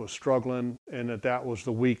Barch was struggling and that was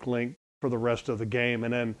the weak link for the rest of the game.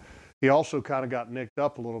 And then he also kind of got nicked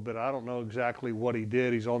up a little bit. I don't know exactly what he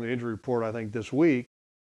did. He's on the injury report, I think, this week.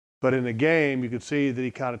 But in the game, you could see that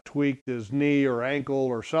he kind of tweaked his knee or ankle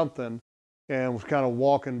or something and was kind of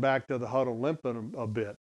walking back to the huddle limping a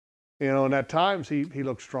bit. And at times he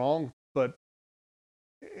looked strong. But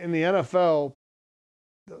in the NFL,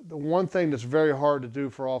 the one thing that's very hard to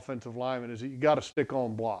do for offensive linemen is that you got to stick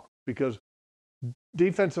on block, because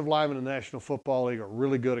defensive linemen in the National Football League are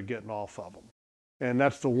really good at getting off of them. And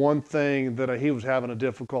that's the one thing that he was having a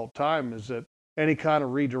difficult time, is that any kind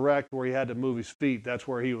of redirect where he had to move his feet, that's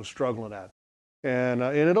where he was struggling at. And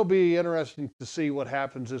it'll be interesting to see what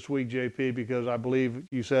happens this week, JP, because I believe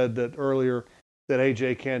you said that earlier that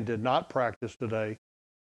A.J. Cann did not practice today.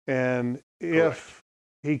 And if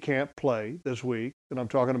he can't play this week, and I'm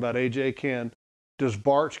talking about A.J. Cann, does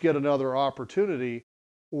Barch get another opportunity,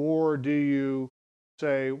 or do you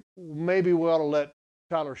say maybe we ought to let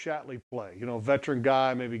Tyler Shatley play. You know, veteran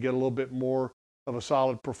guy, maybe get a little bit more of a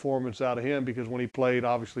solid performance out of him, because when he played,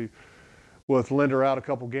 obviously, with Linder out a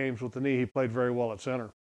couple games with the knee, he played very well at center.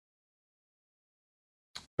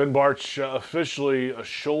 Ben Bartch, officially a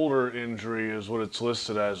shoulder injury is what it's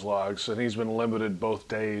listed as, Logs, and he's been limited both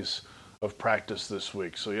days of practice this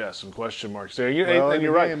week. So, yeah, some question marks there. And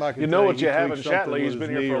you're right. You know what you have in Shatley. He's been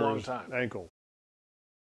here for a long time. Ankle.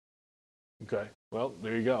 Okay. Well,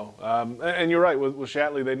 there you go. And you're right. With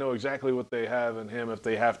Shatley, they know exactly what they have in him if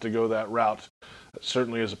they have to go that route. It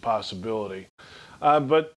certainly is a possibility.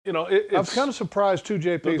 But, you know, I'm kind of surprised, too,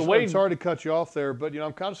 JP. I'm sorry to cut you off there, but, you know,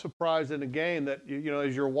 I'm kind of surprised in a game that, you know,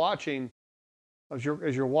 as you're watching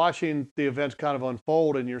the events kind of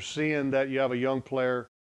unfold and you're seeing that you have a young player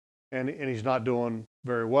and he's not doing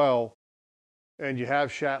very well, and you have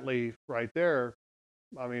Shatley right there,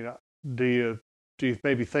 I mean, do you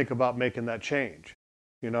maybe think about making that change?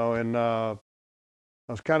 You know, and I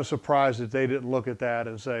was kind of surprised that they didn't look at that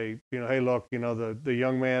and say, you know, hey, look, you know, the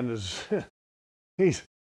young man is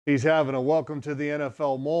he's having a welcome to the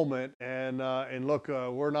NFL moment, and look,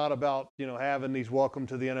 we're not about, you know, having these welcome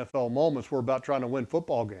to the NFL moments. We're about trying to win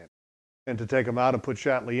football games, and to take him out and put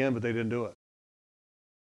Shatley in, but they didn't do it.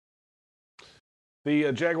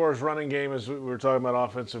 The Jaguars running game, as we were talking about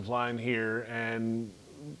offensive line here, and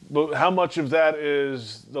how much of that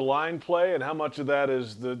is the line play and how much of that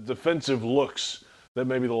is the defensive looks that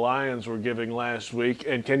maybe the Lions were giving last week?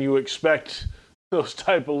 And can you expect those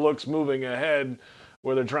type of looks moving ahead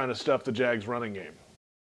where they're trying to stuff the Jags running game?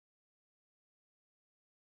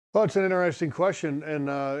 Well, it's an interesting question. And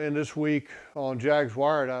in this week on Jags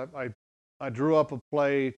Wired, I drew up a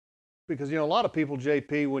play because, you know, a lot of people,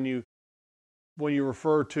 JP, when you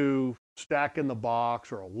refer to stacking the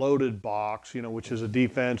box or a loaded box, you know, which is a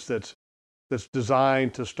defense that's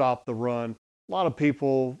designed to stop the run, a lot of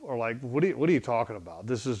people are like, what are you talking about?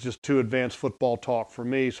 This is just too advanced football talk for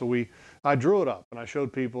me. So I drew it up and I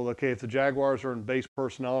showed people, okay, if the Jaguars are in base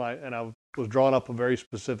personnel, and I was drawing up a very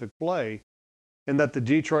specific play, and that the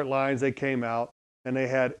Detroit Lions, they came out and they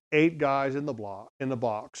had 8 guys in the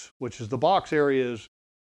box, which is the box area is,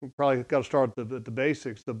 we probably got to start at the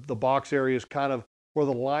basics. The box area is kind of where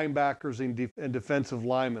the linebackers and defensive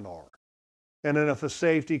linemen are. And then if a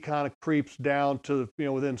safety kind of creeps down to, you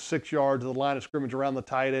know, within 6 yards of the line of scrimmage around the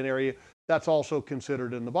tight end area, that's also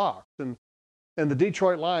considered in the box. And the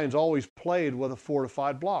Detroit Lions always played with a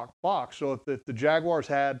fortified box. So if the Jaguars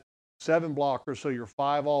had 7 blockers, so you're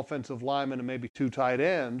 5 offensive linemen and maybe 2 tight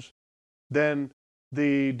ends, then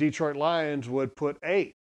the Detroit Lions would put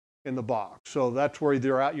 8 in the box. So that's where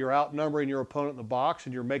you're outnumbering your opponent in the box,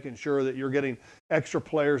 and you're making sure that you're getting extra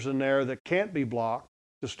players in there that can't be blocked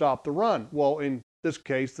to stop the run. Well, in this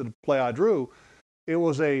case, the play I drew, it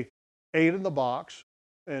was a 8 in the box,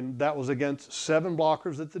 and that was against 7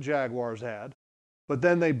 blockers that the Jaguars had. But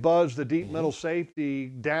then they buzzed the deep middle safety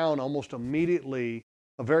down almost immediately,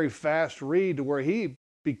 a very fast read to where he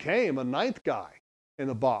became a 9th guy in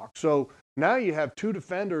the box. So now you have 2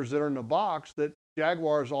 defenders that are in the box that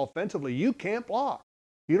Jaguars offensively, you can't block.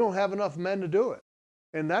 You don't have enough men to do it.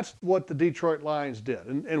 And that's what the Detroit Lions did.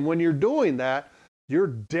 And when you're doing that, you're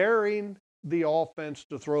daring the offense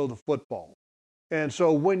to throw the football. And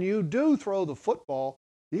so when you do throw the football,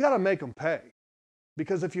 you got to make them pay.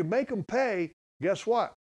 Because if you make them pay, guess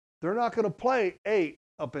what? They're not going to play 8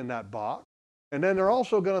 up in that box. And then they're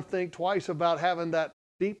also going to think twice about having that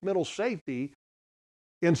deep middle safety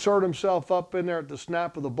insert himself up in there at the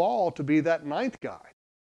snap of the ball to be that 9th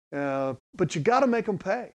guy. But you got to make them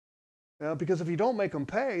pay. Because if you don't make them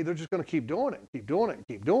pay, they're just going to keep doing it, keep doing it,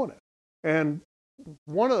 keep doing it. And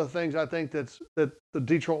one of the things I think that the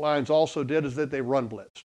Detroit Lions also did is that they run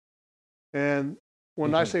blitz. And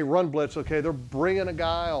when I say run blitz, okay, they're bringing a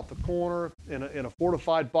guy off the corner in a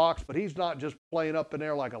fortified box, but he's not just playing up in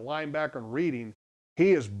there like a linebacker and reading.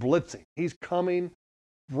 He is blitzing. He's coming,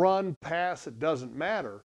 run, pass, it doesn't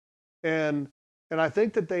matter. And I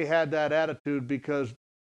think that they had that attitude because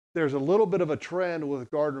there's a little bit of a trend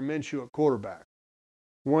with Gardner Minshew at quarterback.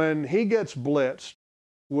 When he gets blitzed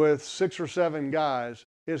with 6 or 7 guys,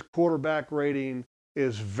 his quarterback rating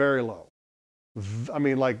is very low. I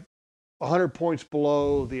mean, like 100 points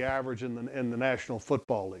below the average in the National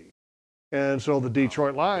Football League. And so the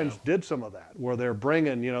Detroit Lions did some of that, where they're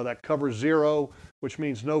bringing, you know, that cover 0, which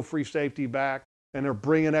means no free safety back, and they're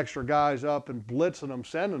bringing extra guys up and blitzing them,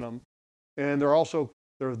 sending them. And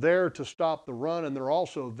they're there to stop the run, and they're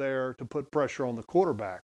also there to put pressure on the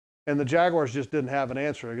quarterback. And the Jaguars just didn't have an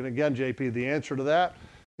answer. And again, JP, the answer to that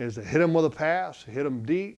is to hit him with a pass, hit him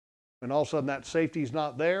deep, and all of a sudden that safety's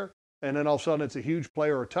not there. And then all of a sudden it's a huge play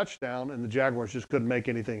or a touchdown, and the Jaguars just couldn't make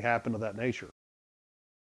anything happen of that nature.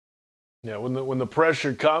 Yeah, when the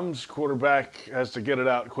pressure comes, quarterback has to get it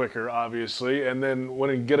out quicker, obviously, and then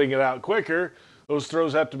when getting it out quicker, those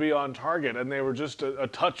throws have to be on target, and they were just a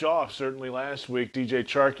touch off certainly last week. DJ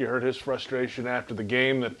Chark, you heard his frustration after the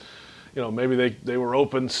game that, maybe they were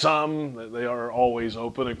open some. They are always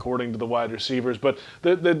open according to the wide receivers, but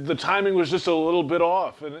the timing was just a little bit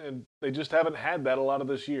off, and they just haven't had that a lot of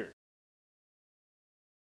this year.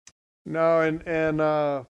 No, and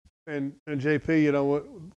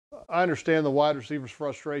JP, I understand the wide receivers'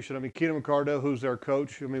 frustration. I mean, Keenan McCardell, who's their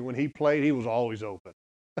coach, I mean, when he played, he was always open.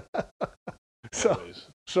 So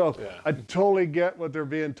yeah. I totally get what they're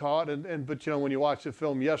being taught. But when you watch the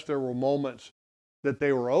film, yes, there were moments that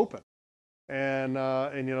they were open. And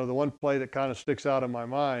the one play that kind of sticks out in my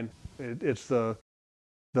mind, it's the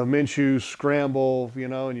Minshew scramble,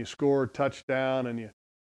 and you score a touchdown and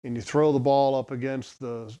you throw the ball up against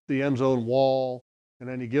the end zone wall, and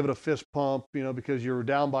then you give it a fist pump, because you were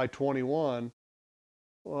down by 21.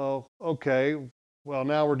 Well, okay. Well,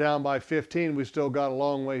 now we're down by 15. We still got a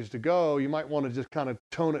long ways to go. You might want to just kind of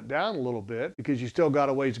tone it down a little bit because you still got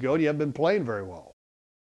a ways to go and you haven't been playing very well.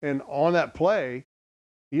 And on that play,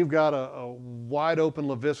 you've got a wide open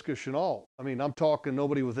Laviska Shenault. I mean, I'm talking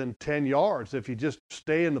nobody within 10 yards. If you just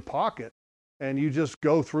stay in the pocket and you just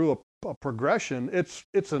go through a progression, it's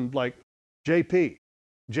like, JP,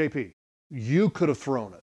 you could have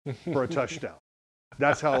thrown it for a touchdown.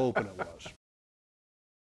 That's how open it was.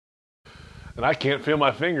 And I can't feel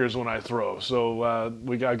my fingers when I throw, so I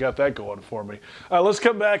got that going for me. Let's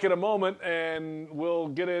come back in a moment, and we'll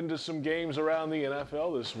get into some games around the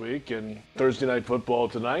NFL this week and Thursday Night Football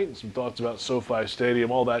tonight, and some thoughts about SoFi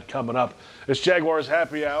Stadium, all that coming up. It's Jaguars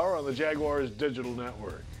Happy Hour on the Jaguars Digital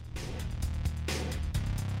Network.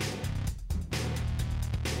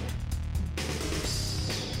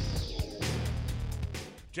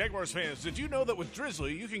 Jaguars fans, did you know that with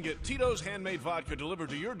Drizzly, you can get Tito's handmade vodka delivered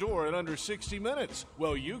to your door in under 60 minutes?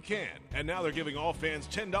 Well, you can. And now they're giving all fans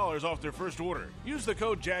 $10 off their first order. Use the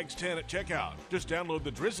code JAGS10 at checkout. Just download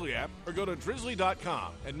the Drizzly app or go to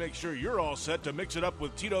drizzly.com and make sure you're all set to mix it up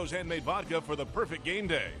with Tito's handmade vodka for the perfect game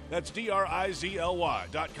day. That's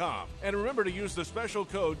DRIZLY.com. And remember to use the special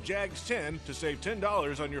code JAGS10 to save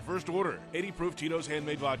 $10 on your first order. 80 proof Tito's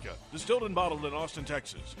handmade vodka. Distilled and bottled in Austin,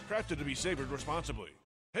 Texas. Crafted to be savored responsibly.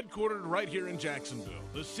 Headquartered right here in Jacksonville,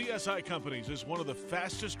 the CSI Companies is one of the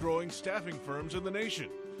fastest growing staffing firms in the nation.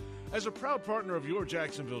 As a proud partner of your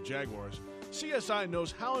Jacksonville Jaguars, CSI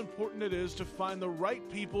knows how important it is to find the right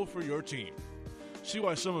people for your team. See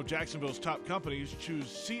why some of Jacksonville's top companies choose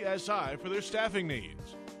CSI for their staffing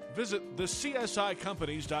needs. Visit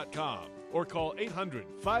thecsicompanies.com or call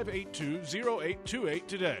 800-582-0828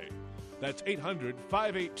 today. That's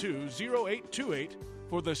 800-582-0828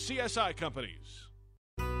 for the CSI Companies.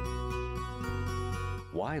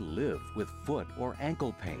 Why live with foot or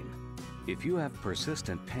ankle pain? If you have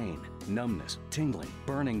persistent pain, numbness, tingling,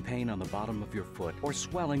 burning pain on the bottom of your foot, or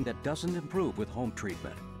swelling that doesn't improve with home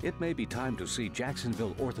treatment, it may be time to see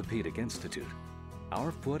Jacksonville Orthopedic Institute.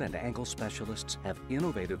 Our foot and ankle specialists have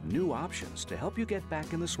innovative new options to help you get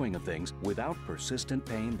back in the swing of things without persistent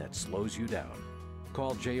pain that slows you down.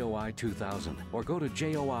 Call JOI 2000 or go to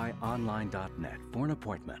joionline.net for an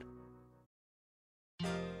appointment.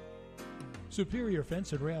 Superior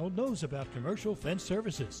Fence and Rail knows about commercial fence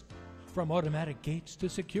services, from automatic gates to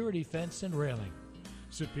security fence and railing.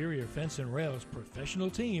 Superior Fence and Rail's professional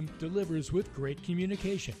team delivers with great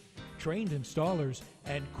communication, trained installers,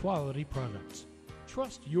 and quality products.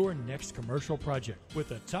 Trust your next commercial project with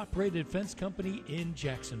the top-rated fence company in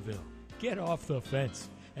Jacksonville. Get off the fence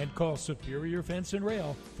and call Superior Fence and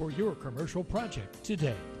Rail for your commercial project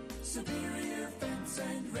today.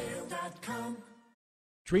 SuperiorFenceandRail.com.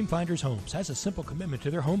 Dreamfinders Homes has a simple commitment to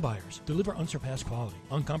their home buyers. Deliver unsurpassed quality,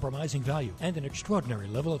 uncompromising value, and an extraordinary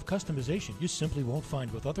level of customization you simply won't find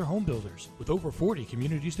with other home builders. With over 40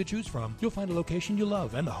 communities to choose from, you'll find a location you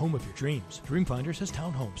love and the home of your dreams. Dreamfinders has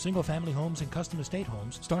townhomes, single-family homes, and custom estate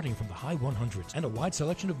homes starting from the high 100s and a wide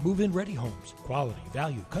selection of move-in ready homes. Quality,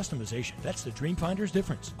 value, customization. That's the Dreamfinders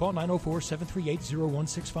difference. Call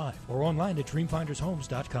 904-738-0165 or online at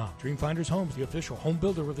dreamfindershomes.com. Dreamfinders Homes, the official home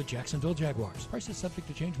builder of the Jacksonville Jaguars. Prices subject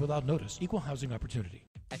to change without notice. Equal housing opportunity.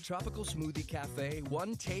 At Tropical Smoothie Cafe,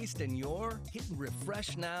 one taste and you're hitting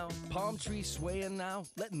refresh now, palm tree swaying now,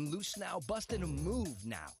 letting loose now, busting a move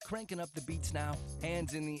now, cranking up the beats now,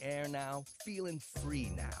 hands in the air now, feeling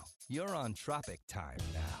free now. You're on Tropic Time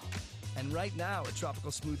now. And right now at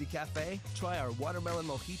Tropical Smoothie Cafe, try our watermelon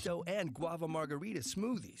mojito and guava margarita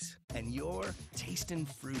smoothies. And you're tasting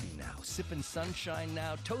fruity now, sipping sunshine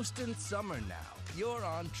now, toasting summer now. You're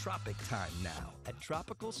on Tropic Time now at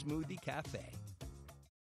Tropical Smoothie Cafe.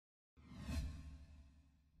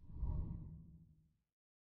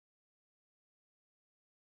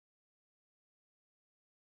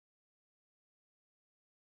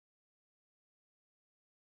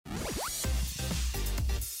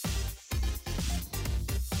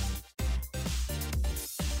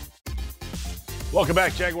 Welcome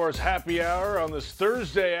back, Jaguars Happy Hour on this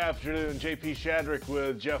Thursday afternoon. JP Shadrick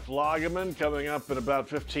with Jeff Lageman coming up in about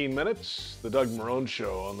 15 minutes. The Doug Marrone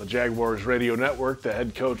Show on the Jaguars Radio Network. The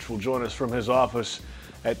head coach will join us from his office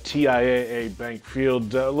at TIAA Bank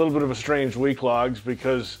Field. A little bit of a strange week, Logs,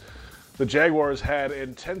 because the Jaguars had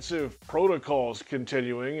intensive protocols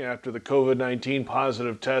continuing after the COVID-19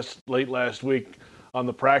 positive test late last week on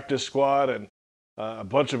the practice squad, and a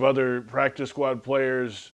bunch of other practice squad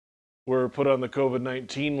players were put on the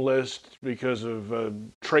COVID-19 list because of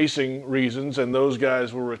tracing reasons, and those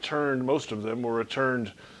guys were returned, most of them were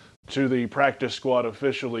returned to the practice squad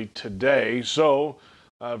officially today. So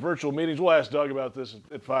virtual meetings, we'll ask Doug about this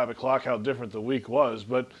at 5 o'clock, how different the week was,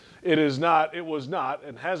 but it was not,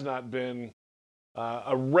 and has not been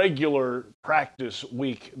a regular practice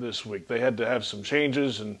week this week. They had to have some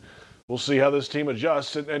changes, and we'll see how this team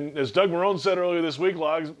adjusts. And as Doug Marrone said earlier this week,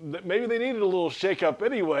 Logs, maybe they needed a little shakeup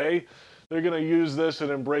anyway. They're going to use this and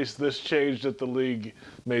embrace this change that the league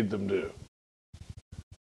made them do.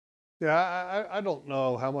 Yeah, I don't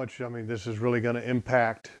know how much, this is really going to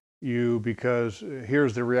impact you, because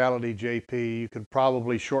here's the reality, JP. You can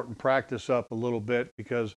probably shorten practice up a little bit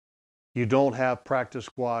because you don't have practice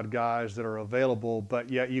squad guys that are available, but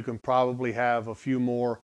yet you can probably have a few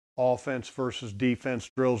more offense versus defense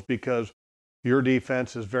drills because your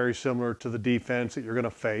defense is very similar to the defense that you're going to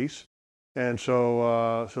face. And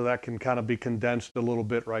so that can kind of be condensed a little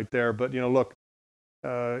bit right there. But, look,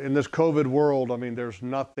 in this COVID world, there's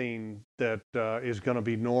nothing that is going to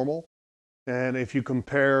be normal. And if you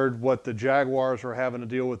compared what the Jaguars are having to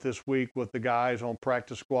deal with this week with the guys on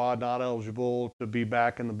practice squad not eligible to be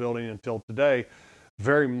back in the building until today,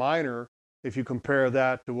 very minor if you compare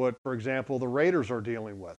that to what, for example, the Raiders are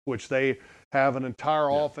dealing with, which they have an entire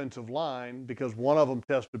offensive line because one of them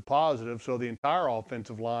tested positive, so the entire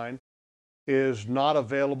offensive line is not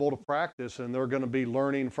available to practice, and they're going to be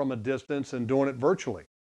learning from a distance and doing it virtually.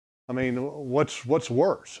 What's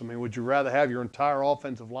worse? Would you rather have your entire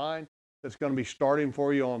offensive line that's going to be starting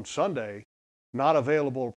for you on Sunday not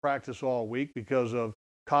available to practice all week because of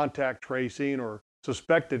contact tracing or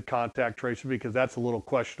suspected contact tracing, because that's a little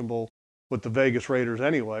questionable with the Vegas Raiders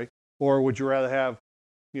anyway? Or would you rather have,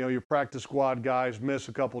 your practice squad guys miss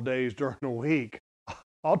a couple days during the week?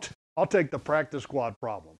 I'll take the practice squad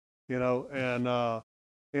problem, And the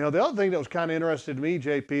other thing that was kind of interesting to me,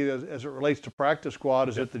 JP, as it relates to practice squad,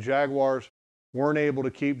 is that the Jaguars weren't able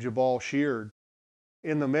to keep Jabal Sheard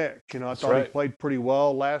in the mix. I thought he played pretty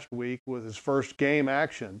well last week with his first game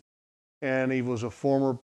action, and he was a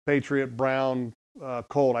former Patriot, Brown,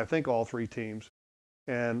 Colt, I think all three teams,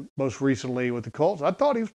 and most recently with the Colts. I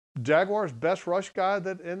thought he was Jaguars' best rush guy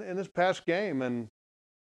that in this past game, and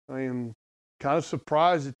kind of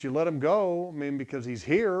surprised that you let him go. Because he's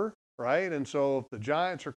here, right? And so if the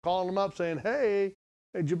Giants are calling him up saying, hey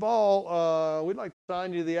Jabal, we'd like to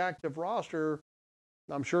sign you to the active roster,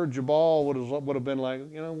 I'm sure Jabal would have been like,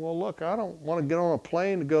 well, look, I don't want to get on a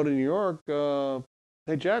plane to go to New York.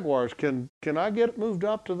 Hey, Jaguars, can I get moved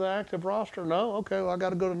up to the active roster? No? Okay, well, I got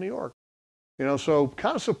to go to New York. So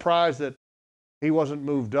kind of surprised that he wasn't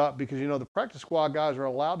moved up because, the practice squad guys are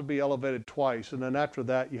allowed to be elevated twice, and then after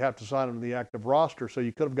that you have to sign them to the active roster. So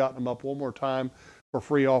you could have gotten them up one more time for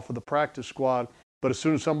free off of the practice squad. But as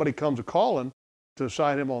soon as somebody comes a calling to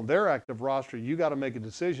sign him on their active roster, you got to make a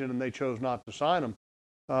decision, and they chose not to sign him.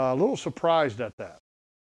 A little surprised at that.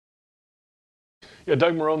 Yeah,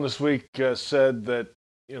 Doug Marrone this week said that,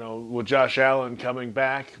 with Josh Allen coming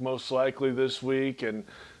back most likely this week and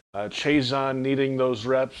Chazon needing those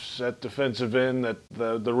reps at defensive end, that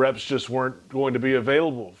the reps just weren't going to be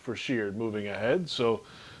available for Sheard moving ahead. So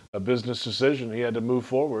a business decision. He had to move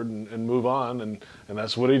forward and move on, and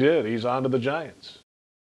that's what he did. He's on to the Giants.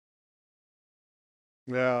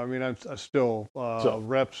 Yeah, I still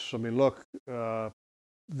reps. Look,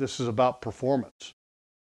 this is about performance.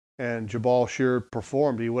 And Jabal Sheard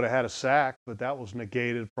performed. He would have had a sack, but that was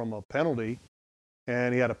negated from a penalty.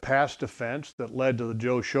 And he had a pass defense that led to the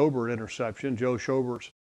Joe Schobert interception. Joe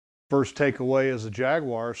Schobert's first takeaway as a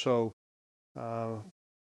Jaguar. So, I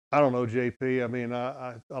don't know,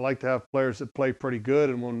 JP. I like to have players that play pretty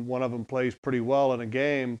good, and when one of them plays pretty well in a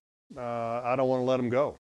game, I don't want to let them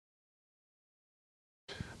go.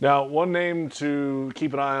 Now, one name to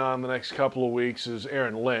keep an eye on the next couple of weeks is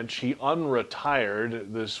Aaron Lynch. He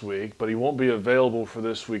unretired this week, but he won't be available for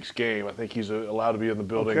this week's game. I think he's allowed to be in the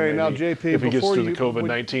building. Okay, now, JP, if he gets through the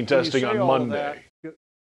COVID-19 testing on Monday.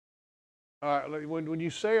 All right, when you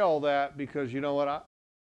say all that, because you know what,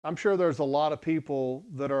 I'm sure there's a lot of people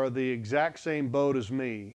that are the exact same boat as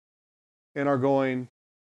me and are going,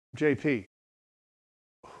 JP,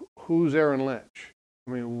 who's Aaron Lynch?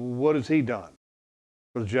 What has he done?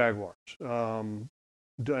 for the Jaguars.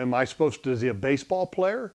 Am I supposed to? Is he a baseball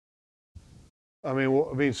player? I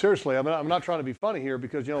mean, seriously. I'm not trying to be funny here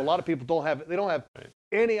because a lot of people don't have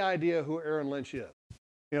any idea who Aaron Lynch is.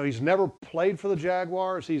 He's never played for the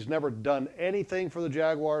Jaguars. He's never done anything for the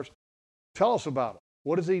Jaguars. Tell us about it.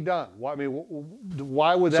 What has he done?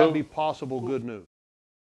 Why would that be possible good news?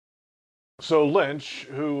 So Lynch,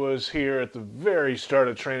 who was here at the very start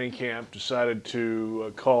of training camp, decided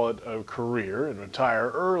to call it a career and retire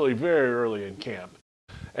early, very early in camp,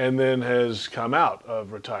 and then has come out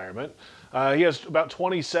of retirement. He has about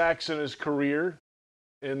 20 sacks in his career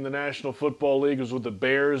in the National Football League. He was with the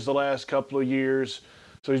Bears the last couple of years.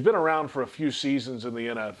 So he's been around for a few seasons in the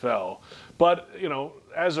NFL. But,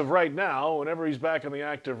 as of right now, whenever he's back on the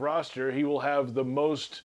active roster, he will have the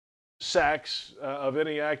most sacks of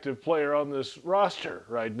any active player on this roster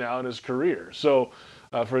right now in his career. So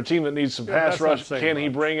for a team that needs some pass rush, can he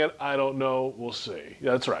bring it? I don't know. We'll see.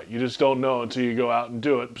 That's right. You just don't know until you go out and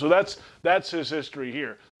do it. So that's his history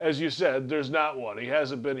here. As you said, there's not one. He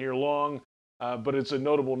hasn't been here long, but it's a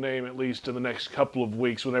notable name at least in the next couple of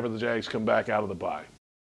weeks whenever the Jags come back out of the bye.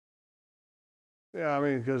 Yeah,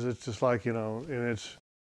 because it's just like, and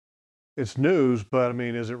it's news, but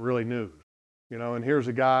is it really news? And here's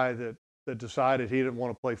a guy that decided he didn't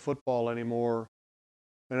want to play football anymore.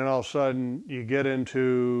 And then all of a sudden you get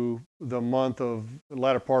into the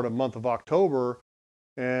latter part of the month of October,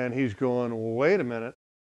 and he's going, well, wait a minute,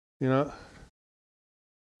 JP,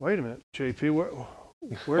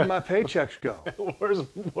 where'd my paychecks go?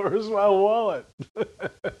 Where's my wallet?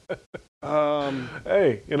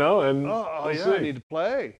 Hey, and I need to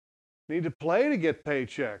play. Need to play to get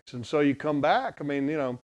paychecks. And so you come back.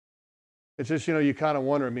 It's just, you kind of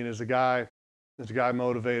wonder, is the guy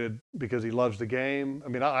motivated because he loves the game?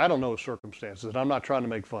 I don't know his circumstances, and I'm not trying to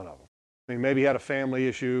make fun of him. Maybe he had a family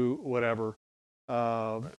issue, whatever.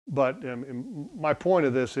 But my point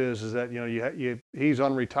of this is that, he's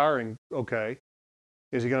unretiring. Okay.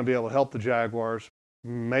 Is he going to be able to help the Jaguars?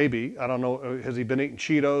 Maybe. I don't know. Has he been eating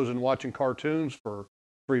Cheetos and watching cartoons for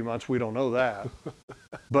 3 months? We don't know that.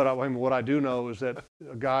 But what I do know is that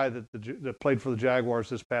a guy that played for the Jaguars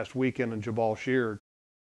this past weekend, and Jabal Sheard,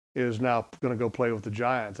 is now going to go play with the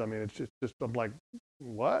Giants. It's just I'm like,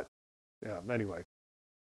 what? Yeah. Anyway.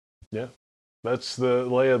 Yeah. That's the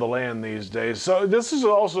lay of the land these days. So this is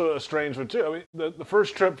also a strange one too. The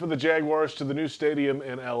first trip for the Jaguars to the new stadium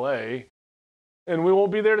in L.A., and we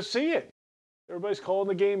won't be there to see it. Everybody's calling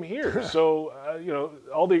the game here. So,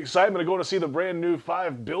 all the excitement of going to see the brand new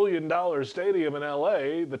 $5 billion stadium in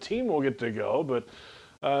L.A., the team will get to go, but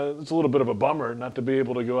it's a little bit of a bummer not to be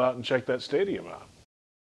able to go out and check that stadium out.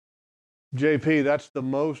 JP, that's the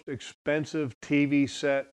most expensive TV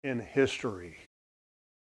set in history.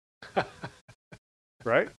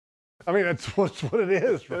 Right? That's what it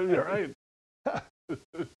is. Right? You're right.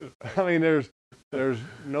 There's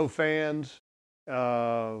no fans.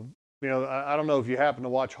 I don't know if you happen to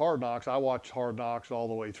watch Hard Knocks. I watched Hard Knocks all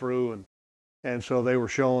the way through, and so they were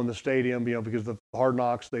showing the stadium, because the Hard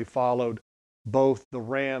Knocks, they followed both the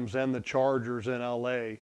Rams and the Chargers in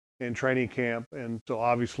LA in training camp, and so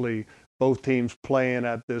obviously both teams playing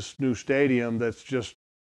at this new stadium that's just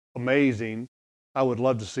amazing. I would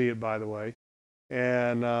love to see it, by the way.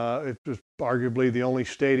 And it's arguably the only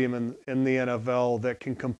stadium in the NFL that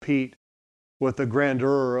can compete with the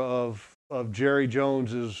grandeur of Jerry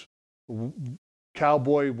Jones's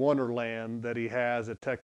Cowboy Wonderland that he has at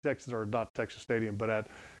Texas, or not Texas Stadium, but at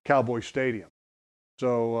Cowboy Stadium.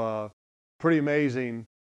 So pretty amazing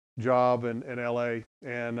job in LA.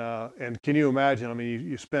 And can you imagine?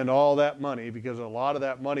 You spend all that money, because a lot of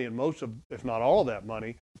that money, and most of, if not all of that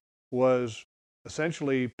money, was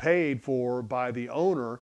essentially paid for by the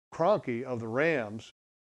owner, Kroenke, of the Rams.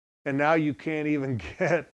 And now you can't even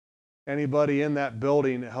get anybody in that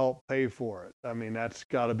building to help pay for it. That's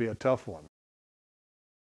got to be a tough one.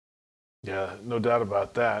 Yeah, no doubt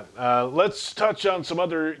about that. Let's touch on some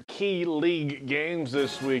other key league games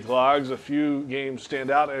this week, Logs. A few games stand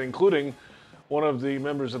out, and including one of the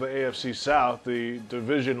members of the AFC South, the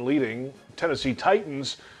division-leading Tennessee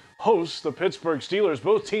Titans, hosts the Pittsburgh Steelers.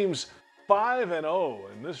 Both teams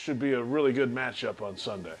 5-0, and this should be a really good matchup on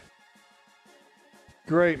Sunday.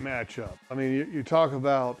 Great matchup. You talk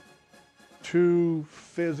about two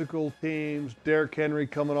physical teams. Derrick Henry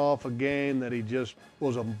coming off a game that he just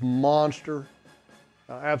was a monster,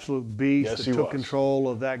 absolute beast. Yes, that took control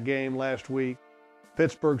of that game last week.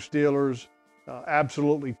 Pittsburgh Steelers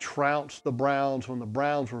absolutely trounced the Browns when the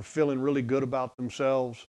Browns were feeling really good about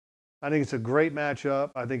themselves. I think it's a great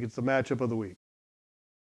matchup. I think it's the matchup of the week.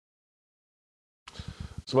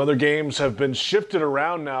 Some other games have been shifted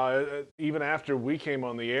around now, even after we came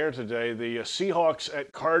on the air today. The Seahawks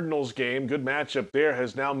at Cardinals game, good matchup there,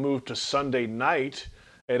 has now moved to Sunday night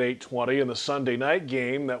at 8:20, and the Sunday night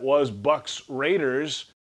game that was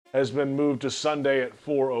Bucs-Raiders has been moved to Sunday at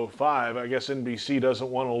 4:05. I guess NBC doesn't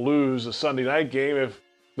want to lose a Sunday night game if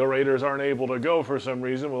the Raiders aren't able to go for some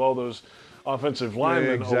reason with all those offensive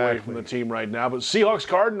linemen away from the team right now. But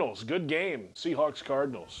Seahawks-Cardinals, good game.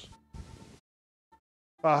 Seahawks-Cardinals.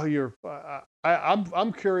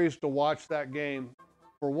 I'm curious to watch that game.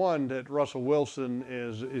 For one, that Russell Wilson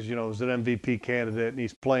is an MVP candidate, and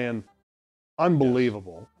he's playing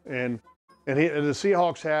unbelievable. And the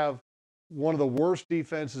Seahawks have one of the worst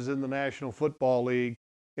defenses in the National Football League.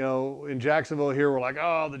 You know, in Jacksonville here, we're like,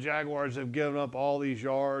 oh, the Jaguars have given up all these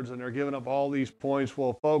yards and they're giving up all these points.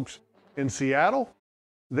 Well, folks, in Seattle,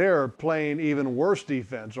 they're playing even worse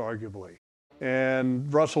defense, arguably.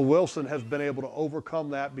 And Russell Wilson has been able to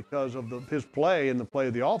overcome that because of his play and the play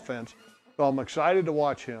of the offense. So I'm excited to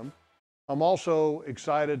watch him. I'm also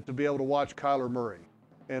excited to be able to watch Kyler Murray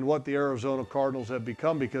and what the Arizona Cardinals have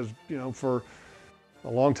become because, you know, for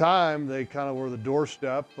a long time, they kind of were the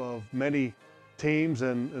doorstep of many teams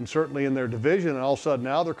and certainly in their division. And all of a sudden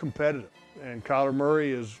now they're competitive. And Kyler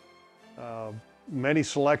Murray is many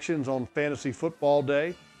selections on Fantasy Football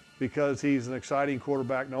Day, because he's an exciting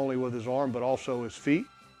quarterback, not only with his arm, but also his feet.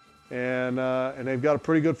 And they've got a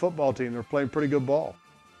pretty good football team. They're playing pretty good ball.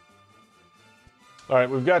 All right,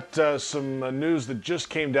 we've got some news that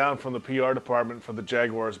just came down from the PR department for the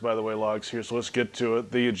Jaguars, by the way, Logs, here, so let's get to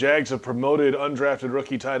it. The Jags have promoted undrafted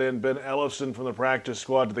rookie tight end Ben Ellefson from the practice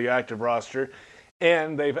squad to the active roster,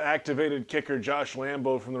 and they've activated kicker Josh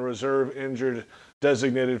Lambo from the reserve injured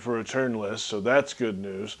designated for return list, so that's good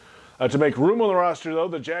news. To make room on the roster, though,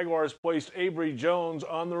 the Jaguars placed Avery Jones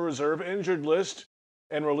on the reserve injured list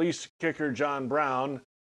and released kicker John Brown.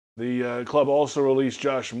 The club also released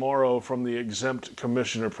Josh Morrow from the exempt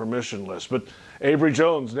commissioner permission list. But Avery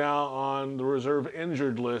Jones now on the reserve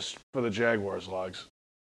injured list for the Jaguars, Logs.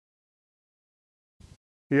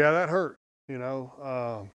 Yeah, that hurt, you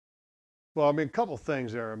know. Well, I mean, a couple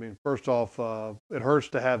things there. I mean, first off, it hurts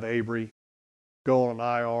to have Avery go on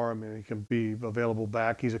an IR. I mean, he can be available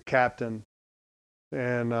back. He's a captain.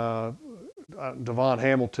 And Devon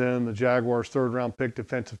Hamilton, the Jaguars' third-round pick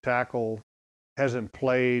defensive tackle, hasn't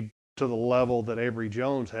played to the level that Avery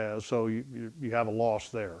Jones has, so you have a loss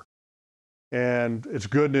there. And it's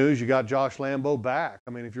good news. You got Josh Lambo back. I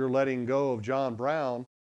mean, if you're letting go of John Brown,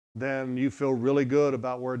 then you feel really good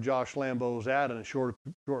about where Josh Lambo is at in a short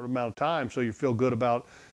amount of time, so you feel good about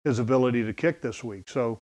his ability to kick this week.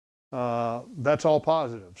 So that's all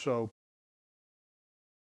positive. So,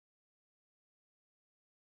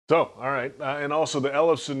 all right. And also the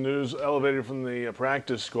Ellefson news elevated from the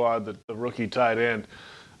practice squad, the rookie tight end.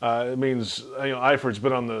 It means, Eifert's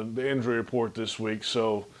been on the injury report this week,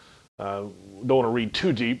 so don't want to read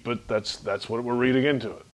too deep, but that's what we're reading into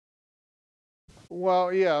it.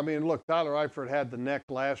 Well, yeah, I mean, look, Tyler Eifert had the neck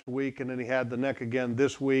last week, and then he had the neck again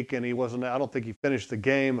this week, and I don't think he finished the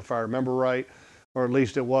game, if I remember right. Or at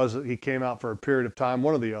least he came out for a period of time,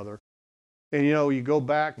 one or the other. And, you go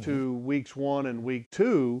back to weeks 1 and week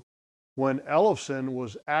 2 when Ellefson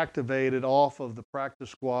was activated off of the practice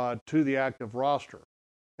squad to the active roster.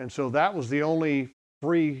 And so that was the only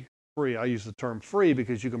free, I use the term free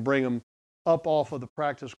because you can bring him up off of the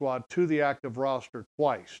practice squad to the active roster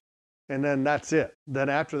twice. And then that's it. Then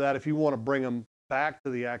after that, if you want to bring them back to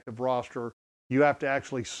the active roster, you have to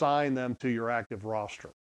actually sign them to your active roster.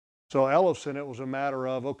 So Ellefson, it was a matter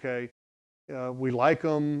of, okay, we like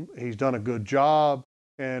him, he's done a good job,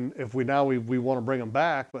 and if we want to bring him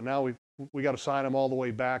back, but now we got to sign him all the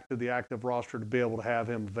way back to the active roster to be able to have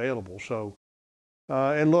him available. So,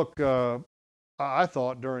 and look, I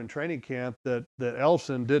thought during training camp that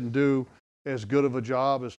Ellefson didn't do as good of a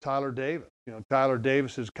job as Tyler Davis. Tyler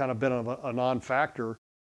Davis has kind of been a non-factor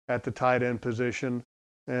at the tight end position,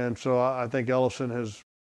 and so I think Ellefson has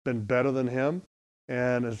been better than him.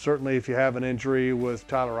 And certainly if you have an injury with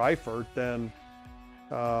Tyler Eifert, then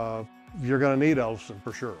you're going to need Ellefson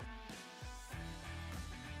for sure.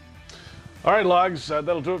 All right, Logs,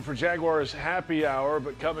 that'll do it for Jaguars Happy Hour.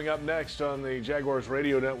 But coming up next on the Jaguars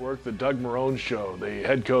Radio Network, the Doug Marrone Show. The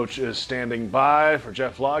head coach is standing by. For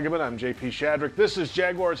Jeff Lageman, I'm JP Shadrick. This is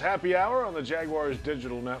Jaguars Happy Hour on the Jaguars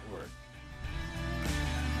Digital Network.